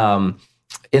this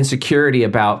insecurity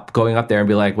about going up there and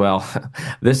be like, well,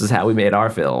 this is how we made our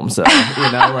film. So,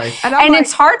 you know, like, and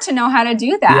it's hard to know how to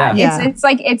do that. It's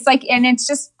like, and it's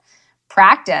just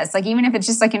practice. Like, even if it's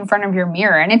just like in front of your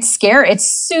mirror, and it's scary, it's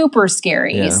super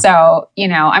scary. Yeah. So, you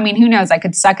know, I mean, who knows? I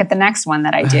could suck at the next one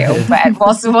that I do, but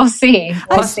we'll see.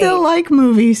 I still like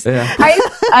movies. Yeah.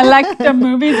 I like the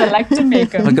movies. I like to make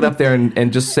them. I'll get up there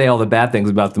and just say all the bad things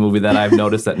about the movie that I've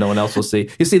noticed that no one else will see.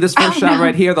 You see this first shot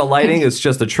right here, the lighting is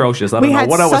just atrocious. I don't know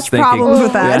what I was thinking. Problems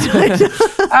with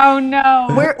that. Oh no.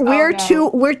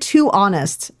 We're too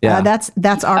honest. Yeah.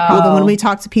 That's our problem when we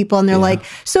talk to people and they're like,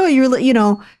 so you're, you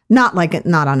know, not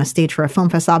on a stage for a film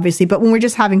fest, obviously, but when we're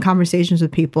just having conversations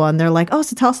with people and they're like, oh,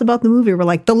 so tell us about the movie. We're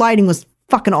like, the lighting was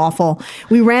fucking awful.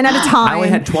 We ran out of time. I only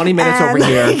had 20 minutes over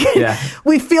here.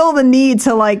 We feel the need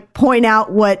to like point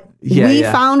out what we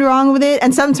found wrong with it.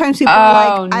 And sometimes people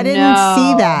are like, I didn't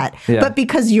see that. Yeah. But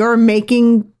because you're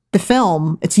making the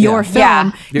film, it's your film.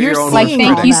 Yeah. You're like,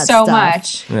 thank you so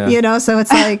much. Yeah. You know, so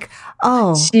it's like,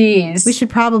 oh, jeez, we should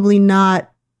probably not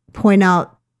point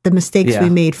out the mistakes we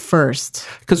made first.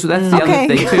 Because that's the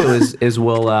other thing too is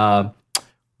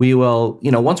we will, you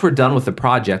know, once we're done with the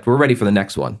project, we're ready for the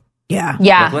next one. Yeah.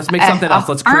 Yeah. Like, let's make something else.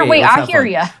 Let's create. Aren't we? I hear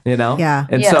you. You know? Yeah.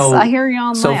 And yes, so I hear you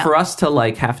on that. So for us to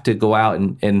like have to go out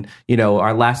and you know,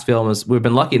 our last film we've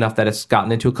been lucky enough that it's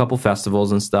gotten into a couple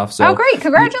festivals and stuff. So great.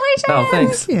 Congratulations. Oh,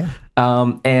 thanks. Yeah.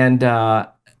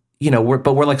 You know,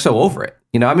 we're like so over it.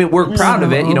 You know, I mean, we're proud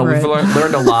of it. You know, we've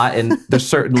learned a lot, and there's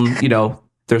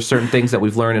certain things that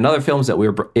we've learned in other films that we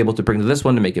were able to bring to this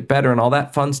one to make it better and all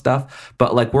that fun stuff.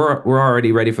 But like we're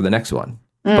already ready for the next one.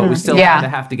 But we still kind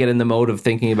of have to get in the mode of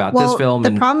thinking about this film.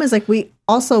 The problem is like we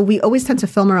always tend to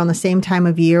film around the same time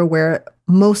of year where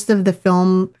most of the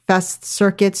film fest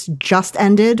circuits just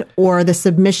ended or the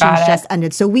submissions just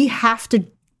ended. So we have to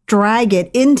drag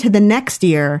it into the next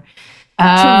year to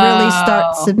really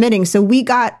start submitting. So we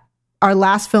got our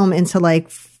last film into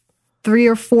like 3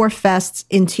 or 4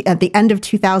 fests at the end of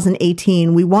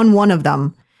 2018. We won one of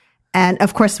them. And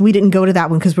of course, we didn't go to that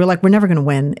one because we're like, we're never going to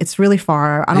win. It's really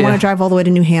far. I don't want to drive all the way to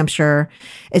New Hampshire.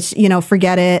 It's, you know,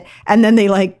 forget it. And then they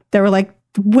were like,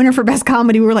 winner for best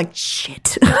comedy. We were like,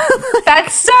 shit.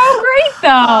 That's so great,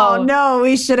 though. Oh no,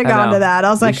 we should have I gone know. to that. I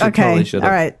was We like, should- okay, totally should've. all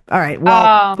right.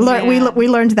 Well, man. we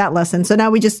learned that lesson. So now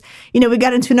we just, we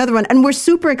got into another one, and we're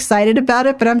super excited about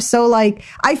it. But I'm so like,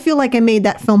 I feel like I made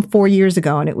that film 4 years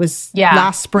ago, and it was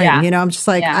last spring. Yeah. I'm just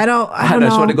like, Yeah. I don't I know.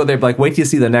 just want to go there, but like, wait till you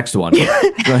see the next one.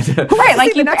 Right,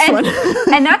 like the next one.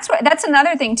 and that's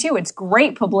another thing too. It's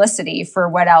great publicity for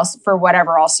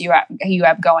whatever else you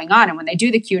have going on. And when they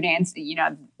do the Q&As,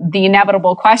 the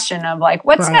inevitable question of like,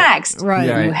 what's next? Right.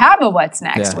 Yeah. You have a what's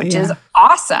next, Yeah. which is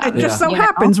awesome. It just so you know?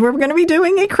 happens we're going to be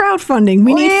doing a crowdfunding.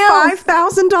 We need Well,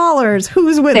 $5,000.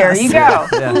 Who's with There us? you go.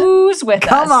 Who's with us?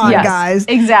 Come on, Yes, guys.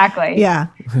 Exactly. Yeah,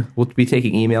 We'll be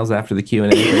taking emails after the Q&A.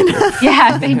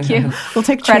 Yeah. Thank you. we'll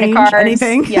take Credit change, cards.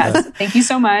 anything. Yes. Thank you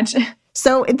so much.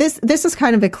 So this is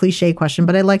kind of a cliche question,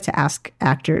 but I like to ask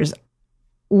actors: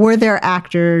 were there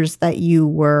actors that you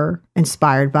were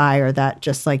inspired by, or that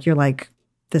just like you're like,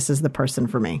 this is the person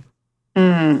for me?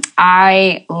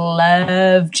 I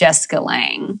love Jessica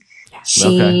Lange.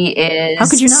 She is How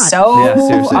could you not? so Yeah,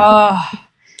 seriously.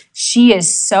 she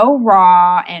is so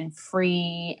raw and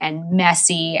free and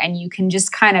messy, and you can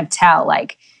just kind of tell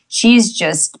like she's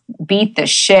just beat the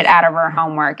shit out of her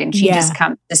homework, and she just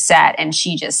comes to set and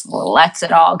she just lets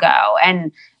it all go.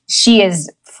 And she is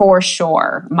for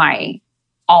sure my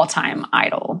all-time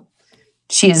idol.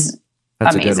 She's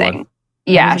That's a good amazing. one.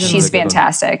 Yeah, That's a she's good one.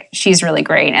 fantastic. She's really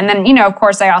great. And then, of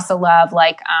course, I also love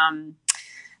like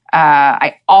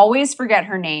I always forget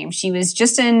her name. She was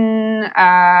just in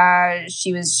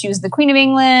she was the Queen of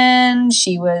England.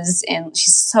 She's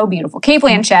so beautiful. Kate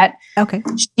Blanchett. Okay,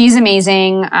 She's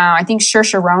amazing. I think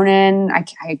Saoirse Ronan.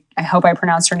 I hope I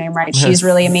pronounced her name right. She's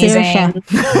really amazing.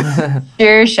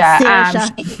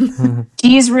 Saoirse.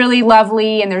 She's really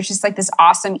lovely, and there's just like this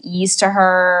awesome ease to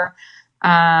her.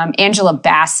 Angela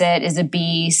Bassett is a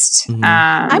beast.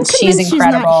 I'm convinced She's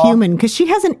incredible. she's not human because she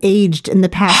hasn't aged in the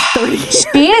past 30 years.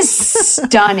 She is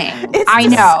stunning. It's I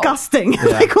know. disgusting.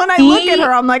 Like when I look at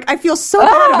her, I'm like, I feel so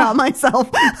bad about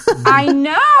myself. I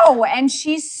know. And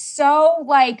she's so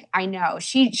like, I know.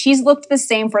 She's looked the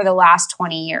same for the last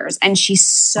 20 years, and she's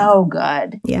so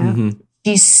good. Yeah.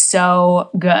 She's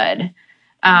so good.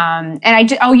 And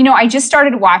I just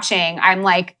started watching. I'm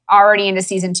like already into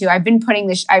season 2. I've been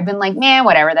like, man,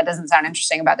 whatever. That doesn't sound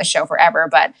interesting about the show forever.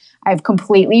 But I've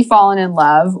completely fallen in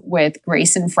love with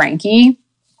Grace and Frankie.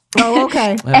 Oh,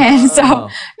 okay. And so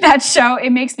that show, it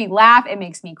makes me laugh. It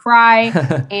makes me cry.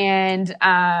 And,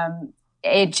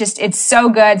 it's so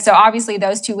good. So obviously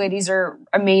those two ladies are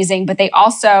amazing, but they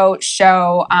also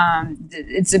show,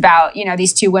 it's about,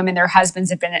 these two women, their husbands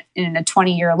have been in a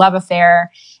 20-year love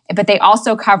affair, but they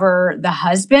also cover the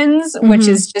husbands, which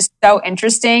is just so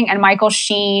interesting. And Michael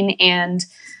Sheen, and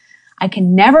I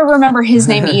can never remember his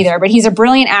name either, but he's a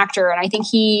brilliant actor. And I think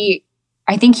he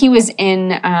was in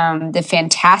the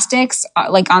Fantastics,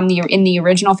 in the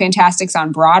original Fantastics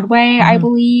on Broadway, I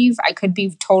believe. I could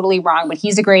be totally wrong, but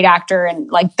he's a great actor. And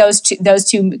like those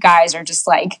two guys are just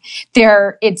like,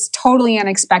 it's totally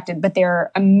unexpected, but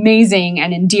they're amazing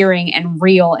and endearing and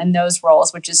real in those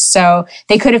roles, which is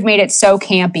they could have made it so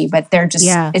campy, but they're just,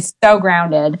 it's so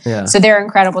grounded. Yeah. So they're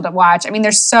incredible to watch. I mean,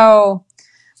 they're so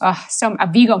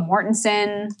Viggo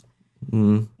Mortensen.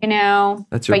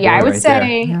 That's your But yeah, boy I would right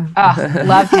say,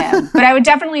 love him. But I would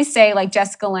definitely say like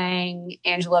Jessica Lange,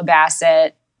 Angela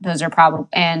Bassett, those are probably,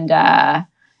 and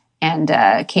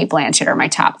Kate Blanchett are my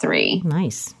top 3.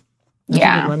 Nice. Those are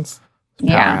Yeah. good ones.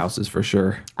 Yeah. Powerhouses for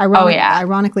sure.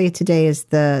 Ironically, today is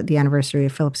the anniversary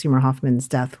of Philip Seymour Hoffman's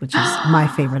death, which is my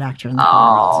favorite actor in the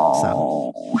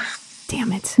whole world. So,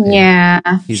 damn it. Yeah.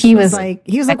 He was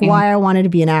He was like why I wanted to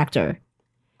be an actor.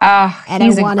 And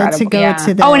he's I wanted to incredible. go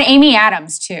to the. and Amy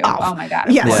Adams too. Oh my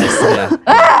God. Yes.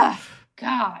 Yeah.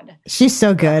 God. She's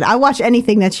so good. I watch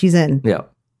anything that she's in. Yeah.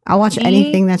 I'll watch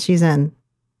anything that she's in.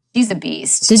 She's a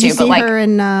beast. Did too, you see but her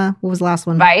in what was the last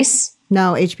one? Vice?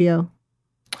 No, HBO.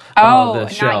 The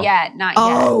show. Not yet.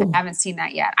 Oh. I haven't seen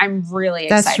that yet. I'm really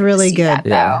excited. That's really to see good. That,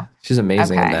 Yeah. She's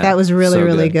amazing in Okay. that. That was really, So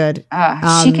really good.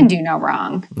 she can do no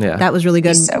wrong. Yeah. That was really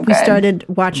good. She's so We good. started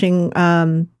watching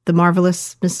The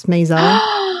Marvelous Miss Maisel.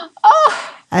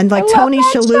 Oh, And like love Tony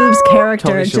that Shalhoub's show. character,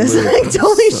 Tony just Shalhoub. like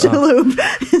Tony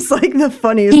Shalhoub is like the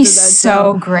funniest. he's of that so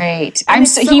show. great.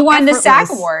 it's so he won the SAG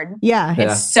effortless. award. Yeah,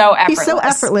 Yeah. It's so effortless. he's so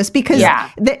effortless because Yeah.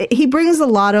 he brings a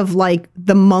lot of like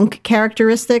the monk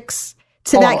characteristics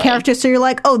to that Totally. character. So you're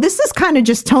like, oh, this is kind of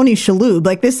just Tony Shalhoub.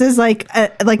 Like this is like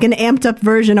an amped up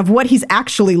version of what he's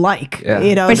actually like. Yeah.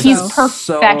 You know, But he's so-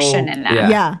 perfection in that.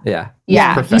 Yeah. Yeah.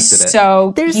 Yeah, Perfected he's it.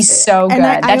 so There's- he's so good. and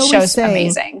I That always show's say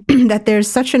amazing. that there's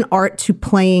such an art to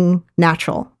playing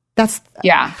natural. That's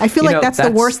Yeah. I feel You like know, that's the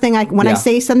that's- worst thing. When I yeah.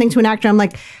 say something to an actor, I'm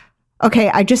like, okay,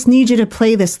 I just need you to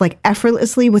play this like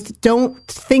effortlessly don't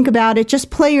think about it. Just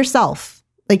play yourself.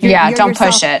 Like you're don't yourself.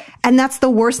 push it. And that's the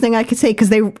worst thing I could say because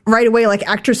they right away like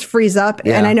actors freeze up,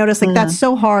 and I notice like that's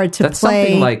so hard to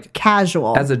play like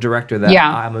castral. As a director, that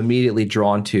I'm immediately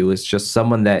drawn to is just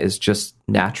someone that is just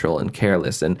natural and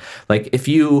careless. And like if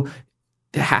you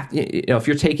if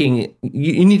you're taking,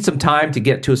 you need some time to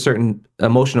get to a certain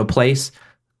emotional place.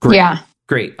 Great. Yeah.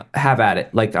 Great, have at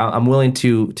it. Like I'm willing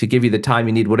to give you the time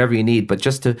you need, whatever you need, but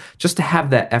just to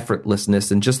have that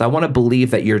effortlessness and just I want to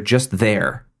believe that you're just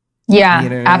there. Yeah, you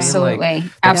know absolutely. I mean?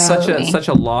 Like, absolutely. That's such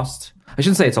a lost. I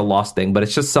shouldn't say it's a lost thing, but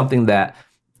it's just something that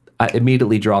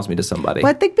immediately draws me to somebody.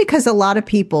 Well, I think because a lot of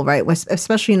people, right,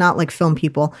 especially not like film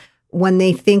people, when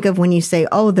they think of when you say,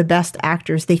 "Oh, the best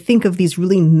actors," they think of these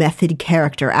really method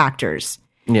character actors.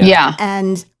 Yeah.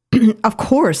 And of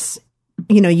course,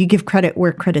 you give credit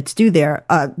where credit's due there.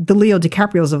 The Leo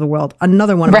DiCaprios of the world,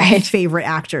 another one of my favorite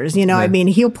actors. I mean,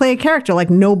 he'll play a character like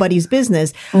nobody's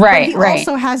business. Right, but he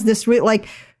also has this, like,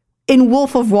 in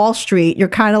Wolf of Wall Street, you're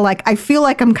kind of like, I feel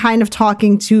like I'm kind of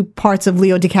talking to parts of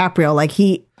Leo DiCaprio. Like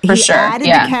he added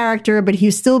the character, but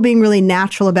he's still being really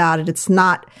natural about it. It's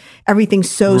not everything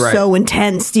so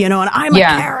intense, and I'm a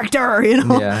character,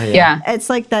 Yeah. It's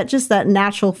like that, just that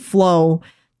natural flow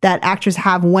that actors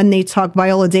have when they talk.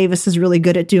 Viola Davis is really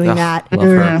good at doing that. Love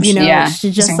her.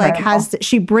 She just like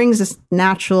she brings this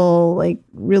natural, like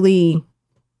really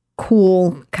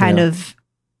cool kind of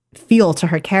feel to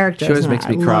her character. She always makes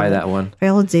me cry, that one.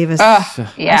 Viola Davis.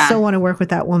 I so want to work with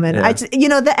that woman. Yeah.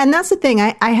 And that's the thing.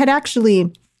 I had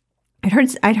actually,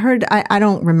 I'd heard, I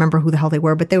don't remember who the hell they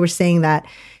were, but they were saying that,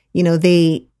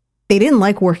 they didn't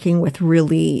like working with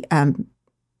really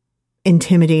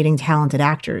intimidating, talented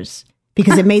actors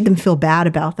because it made them feel bad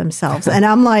about themselves. And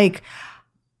I'm like,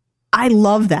 I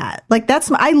love that. Like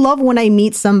I love when I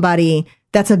meet somebody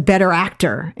that's a better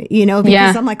actor,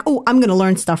 because I'm like, oh, I'm going to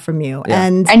learn stuff from you. Yeah.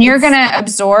 And you're going to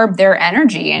absorb their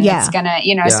energy, and it's going to,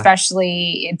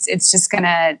 especially it's just going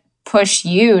to push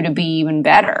you to be even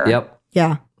better. Yep.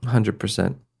 Yeah.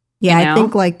 100%. Yeah. I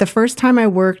think like the first time I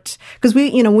worked, because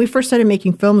when we first started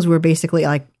making films, we were basically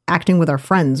like acting with our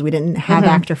friends. We didn't have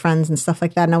actor friends and stuff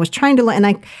like that. And I was trying to,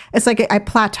 it's like I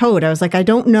plateaued. I was like, I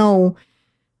don't know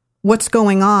what's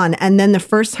going on. And then the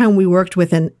first time we worked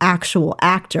with an actual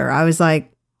actor, I was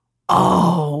like,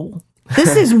 oh,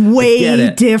 this is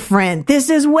way different. This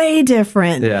is way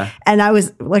different. Yeah. And I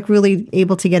was like really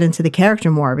able to get into the character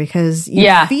more because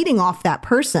you're feeding off that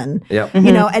person,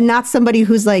 and not somebody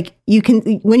who's like,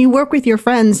 when you work with your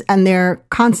friends and they're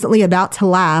constantly about to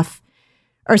laugh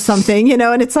or something,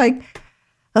 and it's like,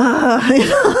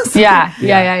 yeah.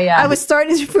 I was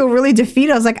starting to feel really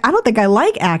defeated. I was like, I don't think I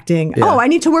like acting. Yeah. Oh, I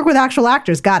need to work with actual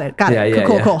actors. Got it.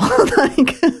 Cool.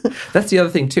 That's the other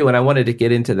thing too. And I wanted to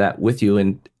get into that with you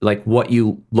and like what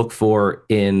you look for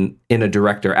in a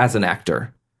director as an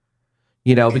actor,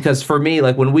 because for me,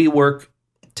 like when we work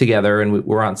together and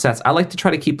we're on sets, I like to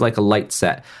try to keep like a light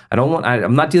set.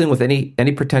 I'm not dealing with any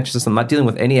pretentiousness. I'm not dealing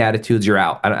with any attitudes. You're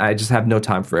out. I just have no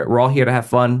time for it. We're all here to have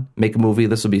fun, make a movie.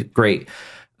 This will be great.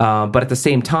 But at the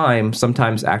same time,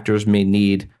 sometimes actors may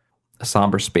need a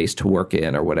somber space to work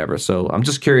in or whatever. So I'm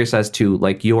just curious as to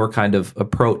like your kind of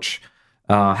approach.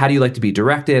 How do you like to be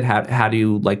directed? How do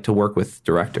you like to work with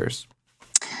directors?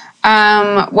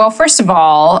 Well, first of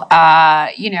all,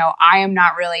 I am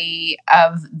not really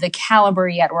of the caliber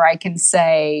yet where I can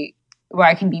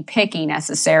be picky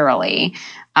necessarily.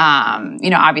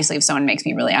 Obviously if someone makes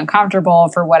me really uncomfortable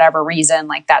for whatever reason,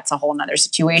 like that's a whole nother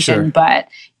situation. Sure. But,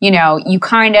 you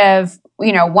kind of,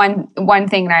 one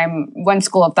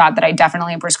school of thought that I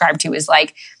definitely prescribe to is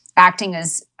like acting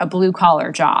is a blue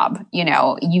collar job. We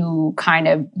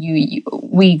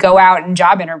go out and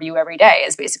job interview every day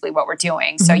is basically what we're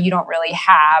doing. Mm-hmm. So you don't really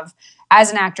have,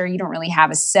 as an actor, you don't really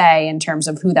have a say in terms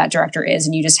of who that director is.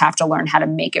 And you just have to learn how to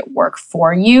make it work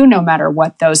for you, no matter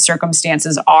what those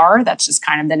circumstances are. That's just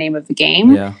kind of the name of the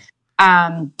game. Yeah.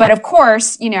 But of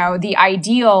course, the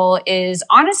ideal is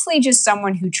honestly just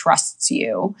someone who trusts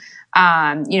you.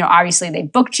 Obviously they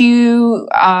booked you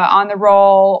on the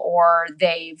role, or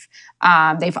they've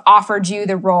offered you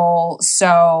the role.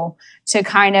 So to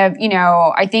kind of,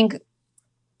 I think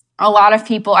a lot of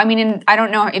people, and I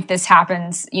don't know if this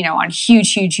happens, on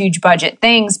huge budget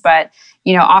things, but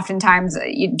oftentimes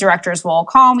directors will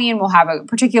call me and we'll have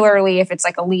particularly if it's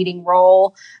like a leading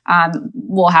role,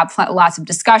 we'll have lots of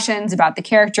discussions about the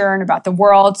character and about the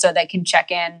world, so they can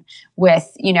check in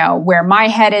with, where my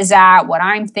head is at, what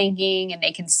I'm thinking, and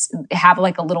they can have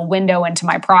like a little window into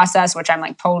my process, which I'm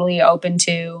like totally open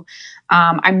to.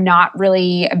 I'm not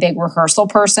really a big rehearsal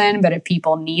person, but if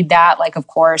people need that, like, of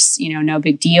course, no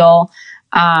big deal.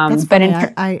 That's but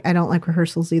funny. I don't like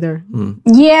rehearsals either.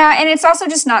 Yeah, and it's also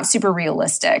just not super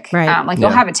realistic. Right. Like they'll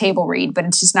have a table read, but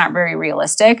it's just not very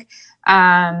realistic.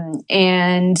 And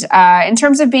in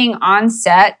terms of being on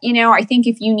set, I think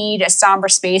if you need a somber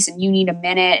space and you need a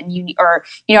minute and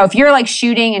if you're like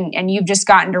shooting and you've just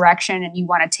gotten direction and you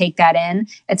want to take that in,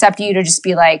 it's up to you to just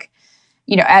be like,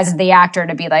 as the actor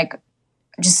to be like,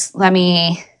 just let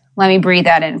me breathe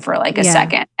that in for like a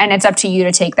second. And it's up to you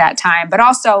to take that time. But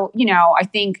also, I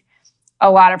think a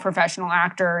lot of professional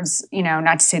actors,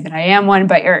 not to say that I am one,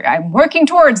 but I'm working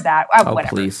towards that. Whatever.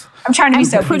 Please. I'm trying to be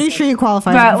so pretty PC. sure you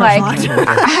qualify But as a professional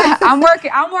actor.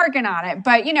 I'm working on it.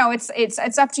 But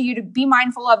it's up to you to be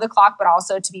mindful of the clock, but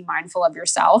also to be mindful of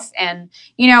yourself. And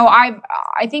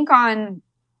I think on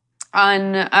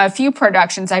a few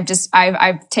productions, I've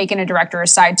taken a director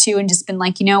aside too and just been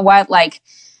like, you know what, like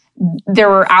there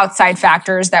were outside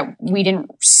factors that we didn't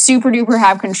super duper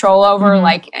have control over.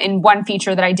 Like in one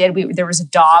feature that I did, there was a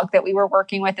dog that we were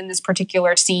working with in this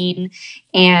particular scene.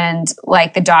 And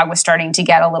like the dog was starting to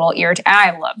get a little irritated.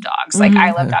 I love dogs. Like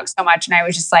I love dogs so much. And I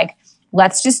was just like,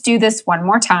 let's just do this one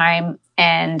more time.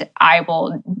 And I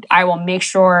will make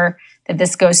sure that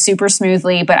this goes super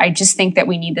smoothly. But I just think that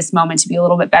we need this moment to be a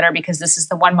little bit better because this is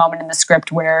the one moment in the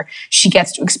script where she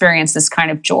gets to experience this kind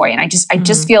of joy. And I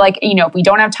just feel like, if we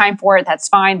don't have time for it, that's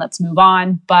fine. Let's move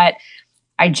on. But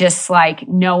I just like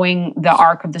knowing the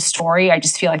arc of the story. I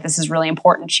just feel like this is really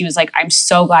important. She was like, I'm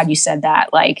so glad you said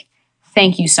that. Like,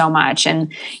 thank you so much.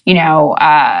 And,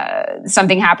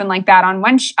 something happened like that on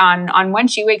When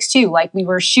She Wakes too. Like we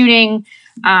were shooting,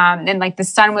 and like the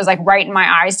sun was like right in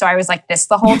my eyes. So I was like this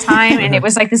the whole time. And it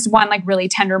was like this one like really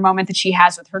tender moment that she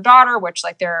has with her daughter, which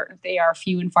like they are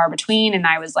few and far between. And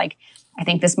I was like, I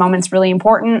think this moment's really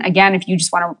important. Again, if you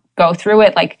just want to go through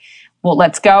it, like, well,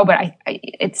 let's go. But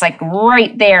it's like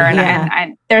right there.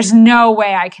 And there's no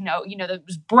way I can know, it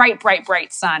was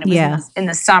bright sun. It was in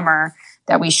the summer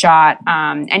that we shot.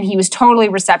 And he was totally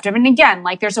receptive. And again,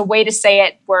 like there's a way to say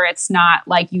it where it's not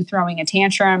like you throwing a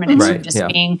tantrum and it's you just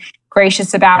being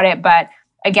gracious about it. But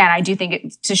again, I do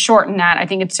think to shorten that, I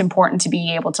think it's important to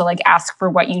be able to like ask for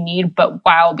what you need, but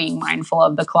while being mindful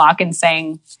of the clock and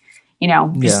saying,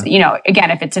 again,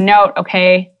 if it's a note,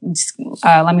 okay, just,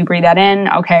 let me breathe that in.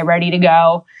 Okay, ready to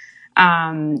go.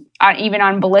 Even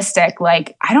on Ballistic,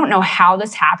 like, I don't know how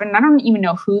this happened. I don't even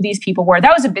know who these people were.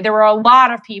 There were a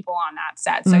lot of people on that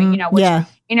set. So, you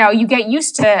get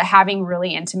used to having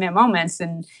really intimate moments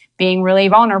and being really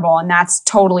vulnerable, and that's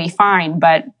totally fine.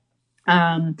 But,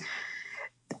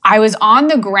 I was on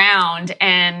the ground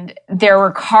and there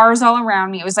were cars all around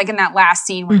me. It was like in that last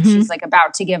scene where she's like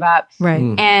about to give up. Right.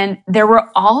 And there were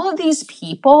all of these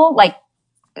people, like,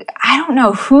 I don't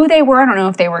know who they were. I don't know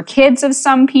if they were kids of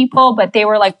some people, but they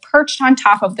were like perched on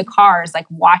top of the cars, like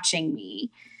watching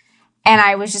me. And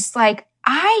I was just like,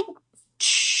 and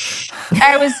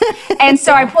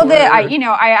so I pulled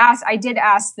I did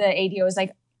ask the AD, I was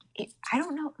like, I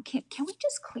don't know, can we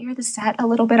just clear the set a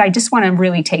little bit? I just want to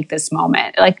really take this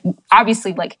moment. Like,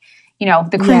 obviously, like,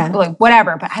 the crew, like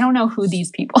whatever, but I don't know who these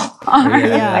people are.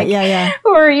 Who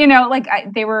are, like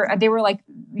they were like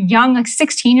young, like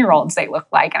 16-year-olds they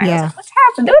looked like. And I was like, what's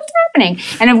happening?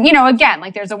 And, again,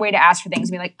 like there's a way to ask for things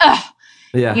and be like, ugh,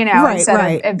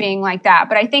 instead of being like that.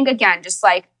 But I think, again, just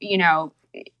like,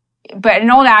 but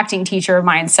an old acting teacher of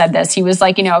mine said this. He was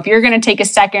like, if you're going to take a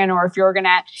second or if you're going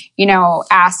to,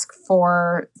 ask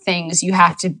for things, you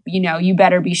have to, you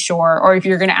better be sure. Or if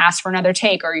you're going to ask for another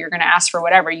take or you're going to ask for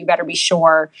whatever, you better be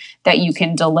sure that you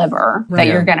can deliver, that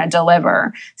you're going to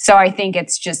deliver. So I think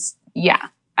it's just,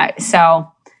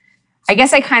 so I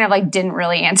guess I kind of like didn't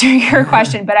really answer your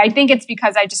question, but I think it's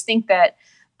because I just think that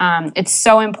it's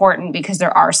so important because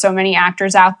there are so many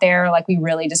actors out there. Like we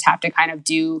really just have to kind of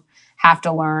have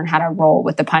to learn how to roll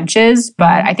with the punches.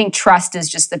 But I think trust is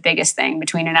just the biggest thing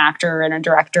between an actor and a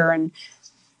director. And,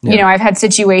 I've had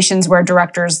situations where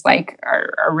directors like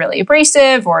are really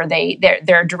abrasive or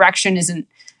their direction isn't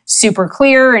super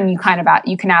clear. And you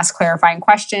can ask clarifying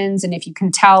questions. And if you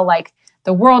can tell like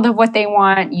the world of what they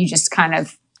want, you just kind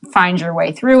of find your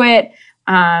way through it.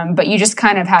 But you just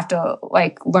kind of have to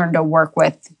like learn to work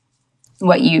with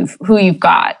who you've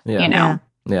got,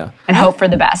 Yeah. And hope for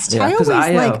the best. Yeah,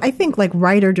 I think like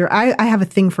I have a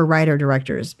thing for writer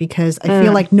directors because I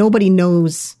feel like nobody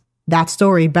knows that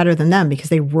story better than them because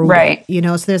they wrote it,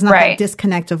 so there's not that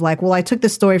disconnect of like, well, I took the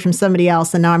story from somebody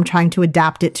else and now I'm trying to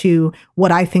adapt it to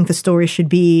what I think the story should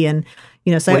be. And,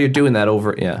 so you're doing that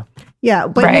over. Yeah. Yeah.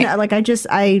 But I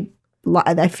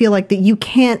feel like that you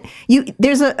can't,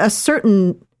 there's a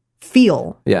certain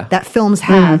feel that films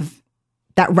have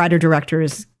that writer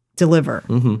directors deliver.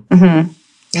 Mm-hmm.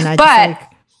 And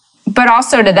but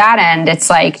also to that end, it's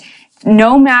like,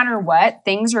 no matter what,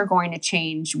 things are going to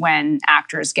change when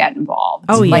actors get involved.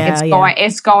 Oh, like yeah,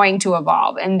 it's going to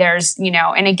evolve. And there's,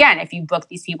 and again, if you book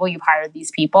these people, you've hired these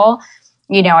people,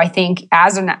 I think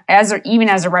even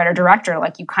as a writer director,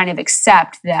 like you kind of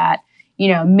accept that,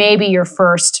 maybe your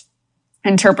first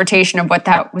interpretation of what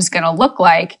that was going to look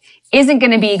like isn't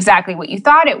going to be exactly what you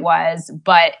thought it was,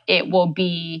 but it will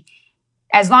be,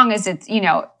 as long as it's,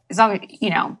 as long as,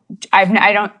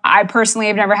 I personally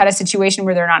have never had a situation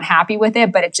where they're not happy with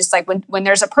it, but it's just like when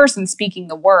there's a person speaking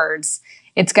the words,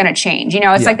 it's going to change.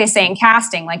 It's like they say in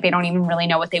casting, like they don't even really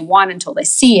know what they want until they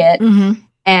see it. Mm-hmm.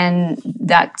 And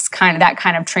that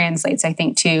kind of translates, I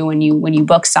think, too, when you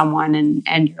book someone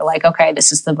and you're like, okay,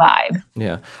 this is the vibe.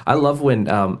 Yeah. I love when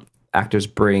actors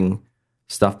bring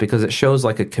stuff because it shows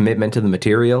like a commitment to the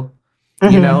material.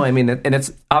 Mm-hmm. I mean, and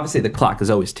it's obviously the clock is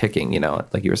always ticking,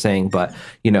 like you were saying. But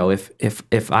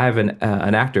if I have an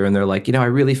actor and they're like, I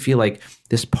really feel like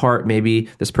this part, maybe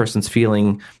this person's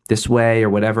feeling this way or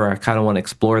whatever, I kind of want to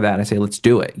explore that. And I say, let's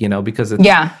do it, because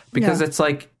it's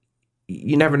like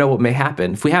you never know what may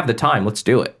happen. If we have the time, let's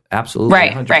do it. Absolutely,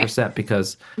 right, 100%. Right.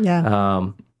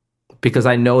 Because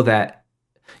I know that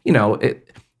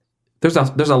There's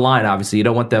a line, obviously. You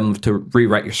don't want them to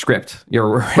rewrite your script.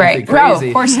 You're right. crazy. No,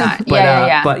 of course not.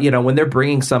 But, But when they're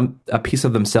bringing a piece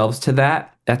of themselves to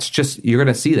that, that's just, you're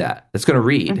going to see that. It's going to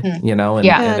read, Mm-hmm.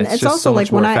 and it's just also so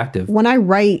much like more effective. when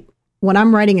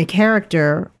I'm writing a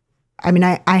character, I mean,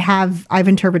 I've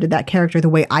interpreted that character the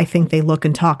way I think they look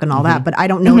and talk and all that, but I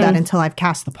don't know that until I've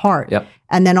cast the part. Yep.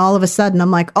 And then all of a sudden I'm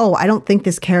like, oh, I don't think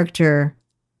this character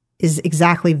is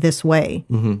exactly this way.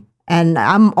 Mm-hmm. And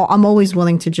I'm always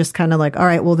willing to just kind of like, all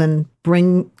right, well then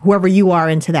bring whoever you are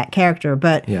into that character.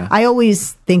 But I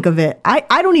always think of it,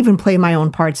 I don't even play my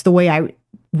own parts the way I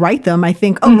write them. I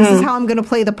think, this is how I'm going to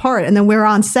play the part. And then we're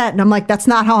on set and I'm like, that's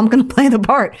not how I'm going to play the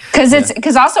part.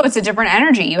 Because also it's a different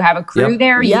energy. You have a crew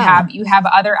there. You Yeah. you have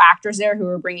other actors there who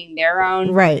are bringing their own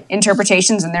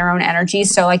interpretations and their own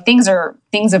energies. So like things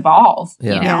evolve,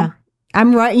 Yeah.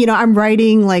 I'm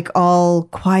writing like all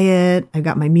quiet. I've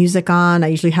got my music on. I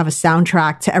usually have a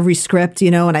soundtrack to every script,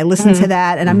 and I listen to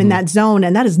that and I'm in that zone,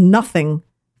 and that is nothing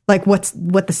like what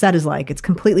the set is like. It's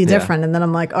completely different. And then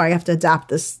I'm like, I have to adapt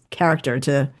this character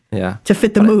to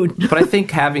fit the mood. But I think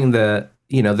having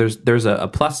there's a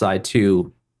plus side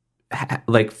to,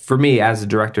 like for me as a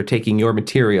director, taking your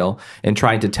material and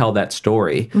trying to tell that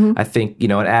story. I think,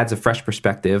 it adds a fresh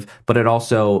perspective, but it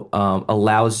also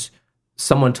allows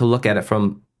someone to look at it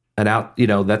from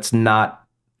that's not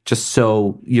just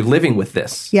so you're living with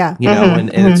this. Yeah. And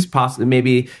it's possible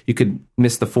maybe you could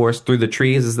miss the forest through the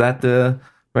trees. Is that the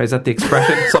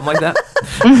expression? Something like that?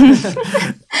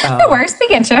 It works. We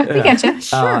get you.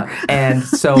 Sure. And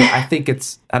so I think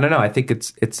I think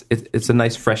it's a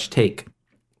nice fresh take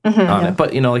on it.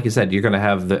 But like you said, you're going to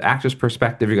have the actor's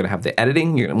perspective. You're going to have the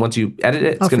editing. Once you edit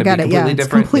it, it's going to be completely different. It's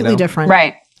completely different.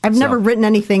 Right. I've never written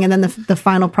anything, and then the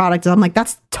final product, I'm like,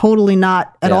 that's totally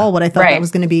not at all what I thought that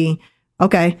was going to be.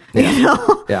 Okay.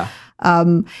 Yeah.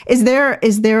 Is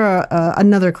there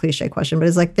another cliche question, but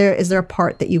is there a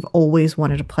part that you've always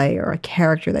wanted to play or a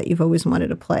character that you've always wanted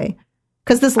to play?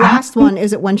 Because this last one,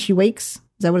 is it When She Wakes? Is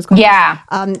that what it's called? Yeah.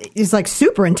 It's like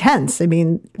super intense. I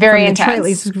mean, very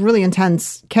intense. It's a really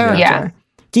intense character. Yeah.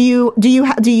 Do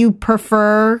you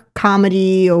prefer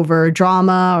comedy over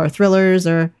drama or thrillers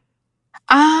or?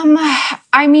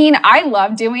 I mean, I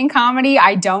love doing comedy.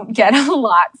 I don't get a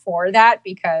lot for that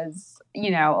because,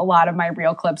 a lot of my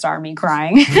real clips are me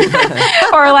crying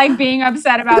or like being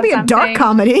upset about something. It could be a dark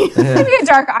comedy.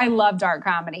 I love dark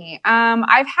comedy.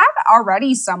 I've had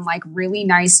already some like really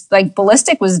nice, like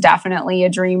Ballistic was definitely a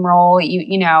dream role,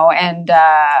 and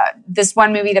this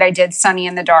one movie that I did, Sunny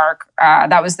in the Dark,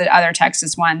 that was the other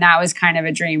Texas one. That was kind of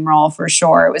a dream role for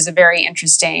sure. It was a very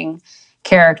interesting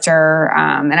character.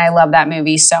 And I love that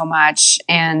movie so much.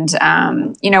 And,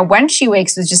 When She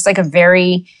Wakes was just like a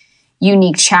very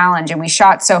unique challenge. And we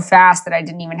shot so fast that I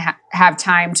didn't even have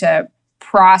time to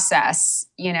process,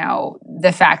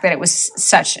 the fact that it was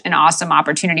such an awesome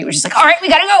opportunity. It was just like, all right, we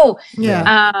got to go.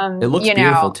 Yeah. It looks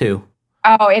beautiful too.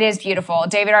 Oh, it is beautiful.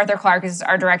 David Arthur Clarke is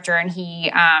our director, and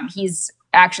he's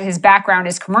actually, his background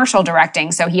is commercial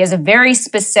directing, so he has a very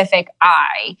specific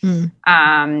eye. And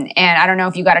I don't know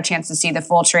if you got a chance to see the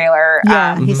full trailer.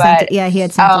 Yeah, he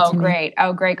had sent it to me. Great.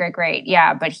 Oh, great.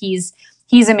 Yeah, but he's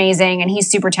amazing, and he's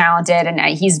super talented, and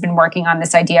he's been working on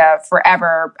this idea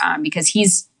forever because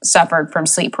he's suffered from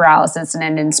sleep paralysis, and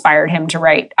it inspired him to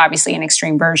write, obviously, an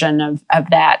extreme version of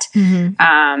that.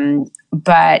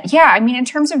 But yeah, I mean, in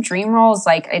terms of dream roles,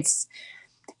 like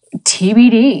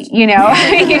TBD,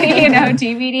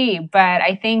 TBD. But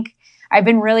I think I've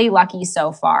been really lucky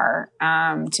so far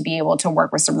to be able to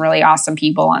work with some really awesome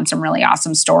people on some really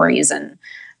awesome stories. And,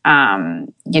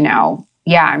 I'm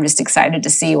just excited to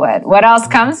see what else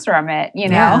comes from it,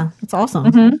 Yeah, that's awesome.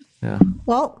 Mm-hmm. Yeah.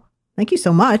 Well, thank you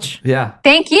so much. Yeah.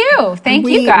 Thank you. Thank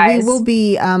you guys. We will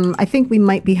be, I think we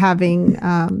might be having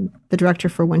the director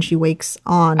for When She Wakes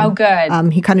on. Oh,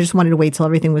 good. He kind of just wanted to wait till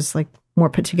everything was like more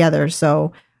put together.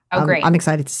 So great. I'm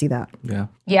excited to see that. Yeah.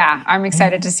 Yeah, I'm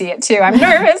excited to see it too. I'm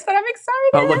nervous, but I'm excited.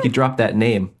 Oh, look, you dropped that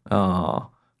name. Oh.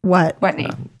 What? What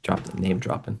name? Dropped the name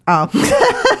dropping. Oh.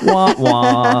 Wah,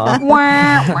 wah.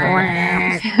 Wah,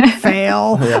 wah.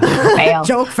 Fail. Fail.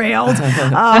 Joke failed.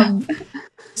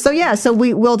 So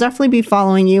we will definitely be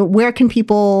following you. Where can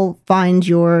people find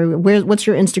what's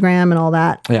your Instagram and all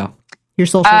that? Yeah. Your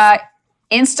socials?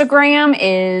 Instagram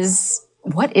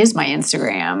what is my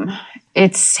Instagram?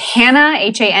 It's Hannah,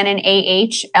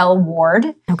 HANNAHL Ward.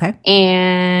 Okay.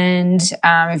 And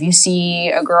if you see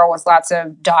a girl with lots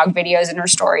of dog videos in her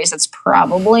stories, that's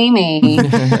probably me. And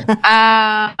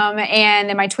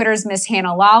then my Twitter is Miss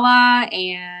Hannah Lala.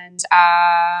 And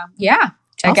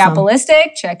check out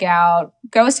Ballistic, check out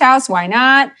Ghost House, why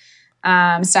not?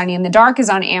 Sunny in the Dark is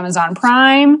on Amazon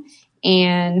Prime.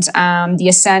 And The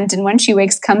Ascent and When She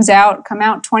Wakes come out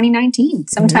 2019,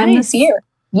 sometime this year.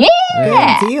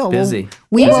 Yeah. Good deal. Busy.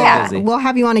 We'll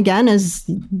have you on again as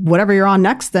whatever you're on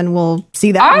next, then we'll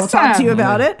see that. Awesome. And we'll talk to you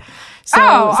about it. So,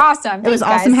 awesome. It was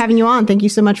Thanks, awesome guys. having you on. Thank you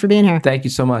so much for being here. Thank you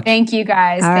so much. Thank you,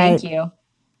 guys. All Thank right. you.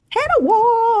 Hannah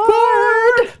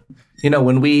Ward.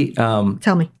 When we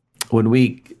Tell me. when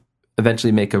we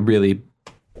eventually make a really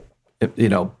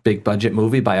big budget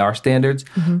movie by our standards,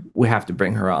 we have to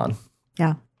bring her on.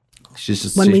 Yeah. She's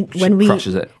just When we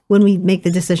crushes it. When we make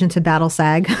the decision to battle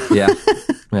SAG. Yeah.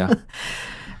 Yeah.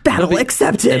 Battle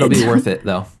accepted. It'll be worth it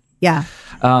though. Yeah.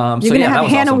 You're You're gonna have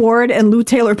Hannah Ward and Lou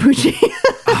Taylor Pucci.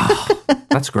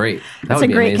 That's great. That's a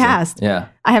great cast. Yeah.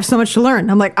 I have so much to learn.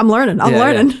 I'm learning. I'm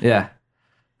learning. Yeah.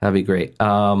 That'd be great.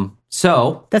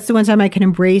 So that's the one time I can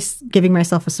embrace giving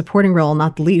myself a supporting role,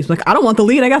 not the lead. Like, I don't want the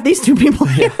lead. I got these two people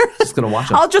here. Just gonna watch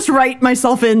them. I'll just write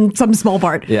myself in some small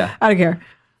part. Yeah. I don't care.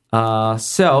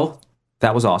 So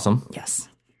that was awesome. Yes.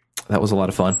 That was a lot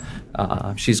of fun.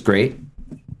 She's great.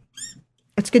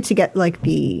 It's good to get like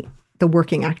the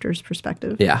working actor's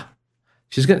perspective. Yeah.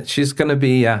 She's gonna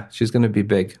be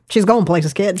big. She's going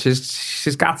places, kid.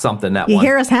 She's got something. That you one.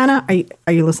 hear us, Hannah?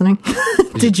 Are you listening?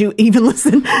 Did you even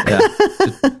listen? Yeah.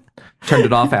 Just turned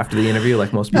it off after the interview,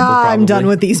 like most people. Probably. I'm done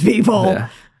with these people.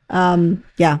 Yeah.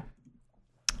 Yeah.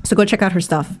 So go check out her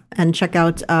stuff and check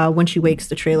out When She Wakes,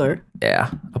 the trailer. Yeah.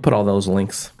 I'll put all those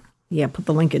links. Yeah, put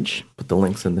the linkage. Put the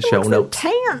links in the show notes.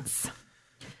 Pants.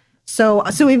 So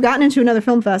we've gotten into another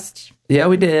film fest. Yeah,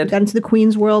 we did. Got into the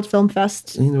Queens World Film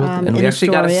Fest. And we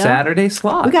actually got a Saturday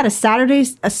slot. We got a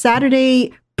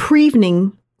Saturday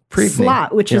pre-evening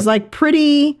slot, which is like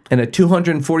pretty. In a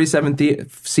 247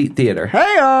 seat theater.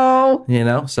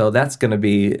 Hey-o! So that's going to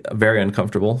be very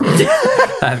uncomfortable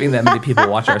having that many people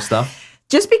watch our stuff.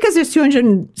 Just because there's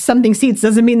 200 something seats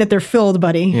doesn't mean that they're filled,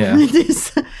 buddy. Yeah.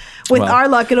 With our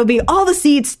luck, it'll be all the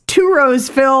seats, 2 rows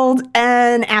filled,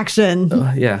 and action.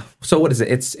 Yeah. So what is it?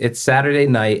 It's Saturday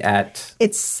night at.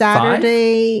 It's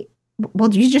Saturday. 5?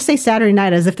 Well, you just say Saturday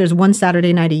night as if there's one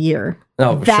Saturday night a year.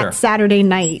 Oh, that sure. Saturday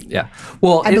night. Yeah.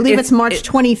 Well, I believe it's March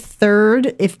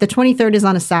 23rd. If the 23rd is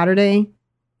on a Saturday.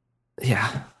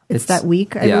 Yeah. It's that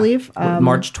week, I believe.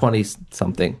 March 20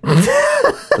 something.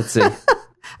 Let's see.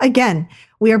 Again,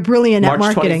 we are brilliant at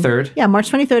marketing. March 23rd. Yeah,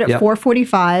 March 23rd at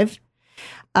 4:45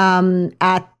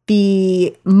 at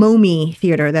the MoMI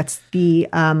Theater. That's the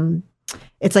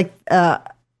it's like a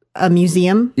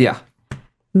museum. Yeah.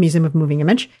 Museum of Moving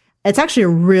Image. It's actually a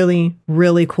really,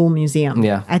 really cool museum.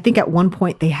 Yeah. I think at one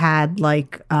point they had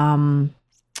like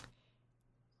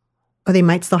or they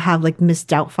might still have like Miss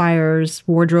Doubtfire's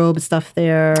wardrobe stuff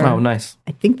there. Oh, nice.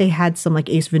 I think they had some like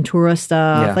Ace Ventura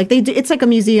stuff. Yeah. Like it's like a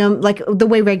museum, like the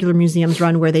way regular museums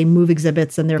run, where they move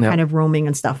exhibits and they're kind of roaming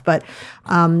and stuff. But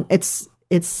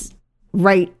it's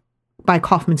right by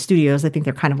Kaufman Studios. I think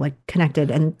they're kind of like connected.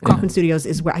 And Kaufman Studios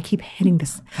is where I keep hitting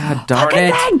this. God darn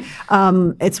it!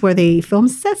 It's where they film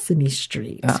Sesame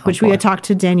Street, which we had talked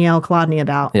to Danielle Kolodny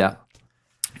about. Yeah.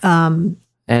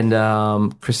 And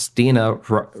Christina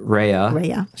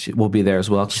Rhea, she will be there as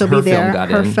well. She'll be there.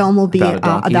 Her film will be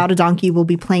About a Donkey. Will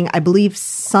be playing, I believe,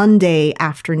 Sunday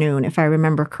afternoon, if I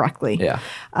remember correctly. Yeah.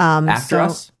 After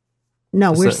us?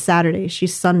 No, we're Saturday.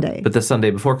 She's Sunday. But the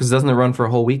Sunday before, because doesn't it run for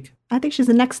a whole week? I think she's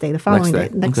the next day, the following day.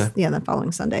 Okay. Yeah, the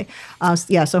following Sunday.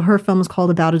 So her film is called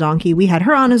About a Donkey. We had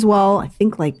her on as well. I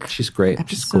think like she's great.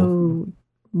 She's cool.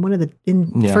 one of the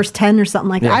first 10 or something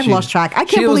like that. I've lost track. I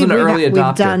she can't was believe an early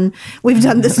adopter. we've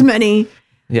done this many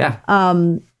Yeah.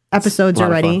 episodes A lot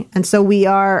of already. fun. And so we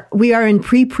are in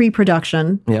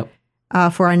pre-production Yep.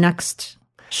 for our next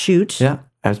shoot. Yeah.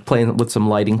 I was playing with some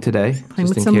lighting today. Playing just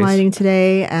with in some case. lighting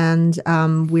today, and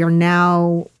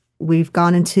we've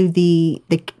gone into the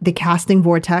casting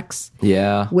vortex,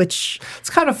 which It's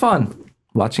kind of fun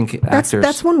watching actors.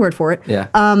 that's one word for it. Yeah.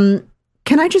 I'm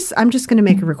just going to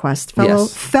make a request,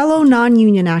 Yes. fellow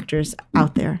non-union actors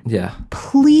out there. yeah. Hit 'em up.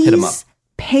 Please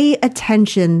pay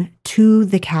attention to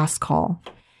the cast call.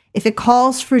 If it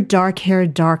calls for dark hair,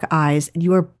 dark eyes, and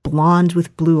you are blonde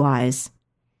with blue eyes,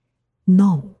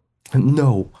 no.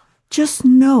 No. Just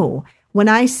know when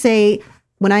I say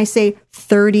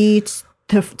 30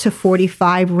 to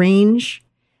 45 range,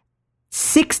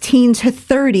 16 to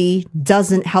 30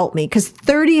 doesn't help me, because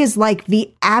 30 is like the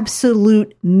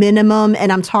absolute minimum,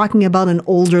 and I'm talking about an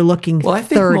older looking 30. Well, I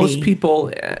think most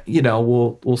people,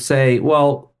 will say,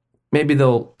 well, maybe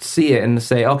they'll see it and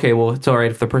say, okay, well, it's all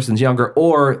right if the person's younger,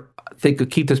 or they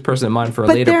could keep this person in mind for a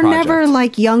But later they're project. never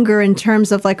like younger in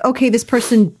terms of like, okay, this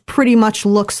person pretty much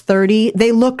looks 30.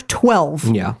 They look 12.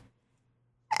 Yeah.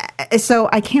 So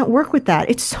I can't work with that.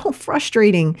 It's so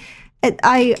frustrating.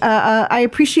 I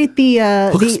appreciate the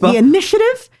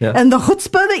initiative Yeah. and the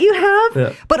chutzpah that you have,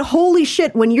 Yeah. but holy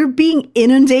shit, when you're being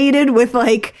inundated with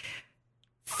like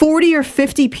 40 or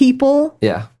 50 people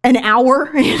Yeah. an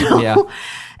hour, Yeah.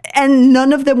 and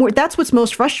none of them were, that's what's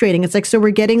most frustrating. It's like, so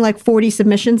we're getting like 40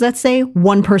 submissions, let's say,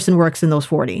 one person works in those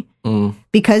 40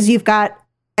 because you've got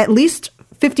at least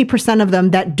 50% of them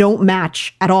that don't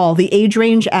match at all the age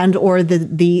range and or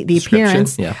the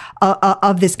appearance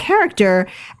of this character.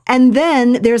 And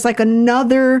then there's like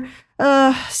another,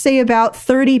 say about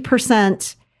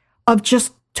 30% of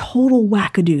just total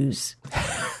wackadoos.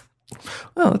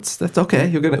 Well, that's okay.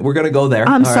 We're gonna go there.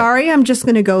 I'm All right. sorry. I'm just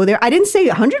going to go there. I didn't say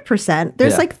 100%.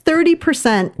 There's Yeah. like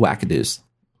 30% Wackadoos.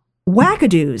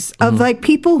 wackadoos of like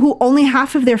people who only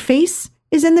half of their face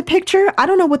is in the picture. I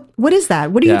don't know what is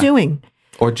that? What are you doing?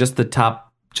 Or just the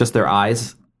top, just their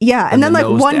eyes. Yeah. And then the like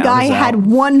nose one down guy is out. had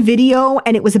one video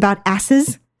and it was about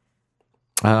asses.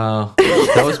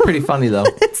 That was pretty funny though.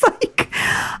 It's like,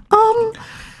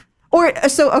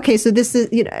 so this is,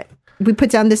 we put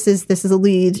down this is a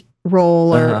lead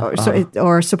role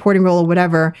or supporting role or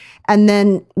whatever. And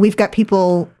then we've got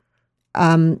people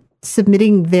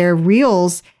submitting their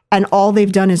reels and all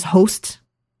they've done is host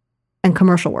and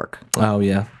commercial work. Oh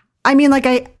yeah. I mean, like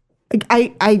I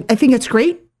think it's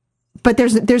great, but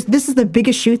this is the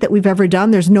biggest shoot that we've ever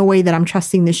done. There's no way that I'm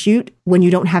trusting this shoot when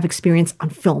you don't have experience on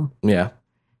film. Yeah.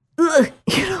 Ugh,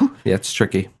 Yeah, it's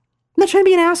tricky. I'm not trying to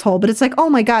be an asshole, but it's like, oh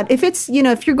my God, if it's,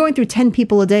 if you're going through 10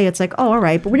 people a day, it's like, oh, all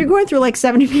right. But when you're going through like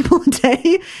 70 people a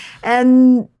day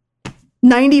and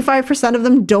 95% of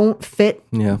them don't fit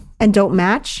Yeah. and don't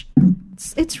match,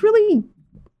 it's really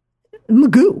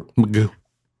magoo. Magoo.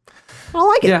 I don't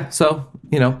like it. Yeah. So,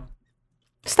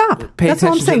 Stop. Pay That's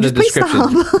all I'm saying. attention to Just the please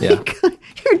stop. description.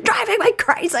 Like, you're driving like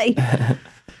crazy.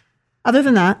 Other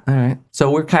than that, All right. So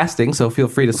we're casting, so feel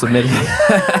free to submit.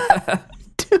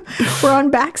 we're on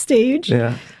Backstage.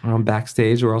 Yeah. We're on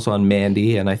Backstage. We're also on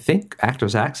Mandy, and I think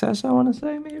Actors Access, I want to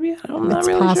say, maybe. I'm not It's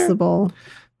really sure. possible.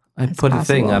 I put a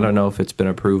thing. possible. I don't know if it's been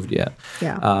approved yet.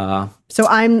 Yeah. So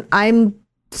I'm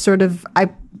sort of,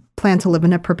 I plan to live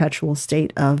in a perpetual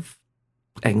state of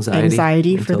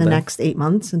anxiety for until the then. next 8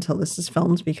 months until this is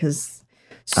filmed, because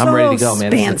I'm ready to go,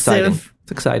 man. It's exciting. expansive.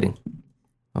 It's exciting.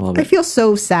 I love I it. feel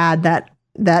so sad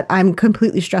that I'm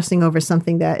completely stressing over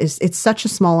something that it's such a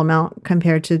small amount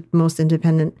compared to most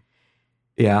independent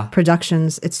Yeah.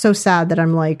 productions. It's so sad that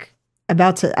I'm like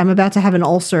about to have an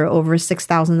ulcer over a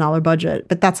 $6,000 budget,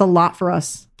 but that's a lot for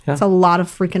us. Yeah. It's a lot of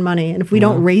freaking money, and if we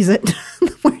don't raise it,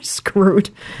 we're screwed.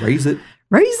 Raise it.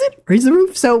 Raise the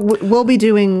roof. So we'll be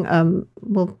doing.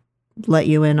 We'll let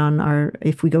you in on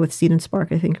if we go with Seed and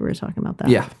Spark. I think we were talking about that.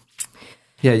 Yeah.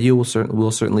 Yeah,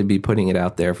 we'll certainly be putting it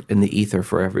out there in the ether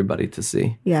for everybody to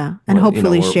see. Yeah, and Well,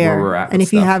 hopefully where share. we're at with And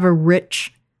if you stuff. have a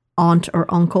rich aunt or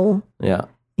uncle, Yeah.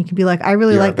 you can be like, I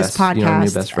really You're like our this best- you're our new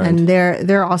podcast, best friend. and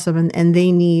they're awesome, and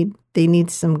they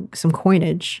need some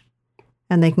coinage,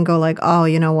 and they can go like, oh,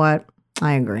 you know what?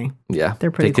 I agree. Yeah. They're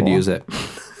pretty They could cool. use it.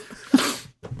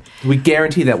 We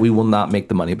guarantee that we will not make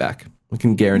the money back. We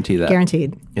can guarantee that.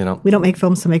 Guaranteed. You We don't make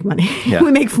films to make money. Yeah.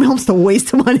 We make films to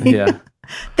waste money. Yeah.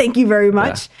 Thank you very Yeah.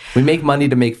 much. We make money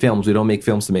to make films. We don't make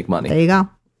films to make money. There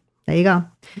you go.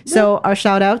 So our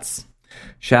shout outs,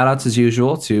 Shout outs as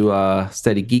usual to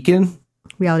Steady Geekin.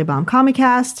 Reality Bomb Comic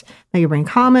Cast, Mega Brain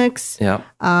Comics, Yeah.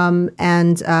 and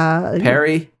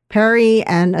Perry. Perry,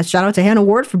 and a shout out to Hannah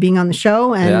Ward for being on the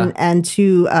show, and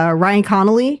to Ryan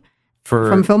Connolly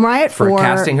from Film Riot for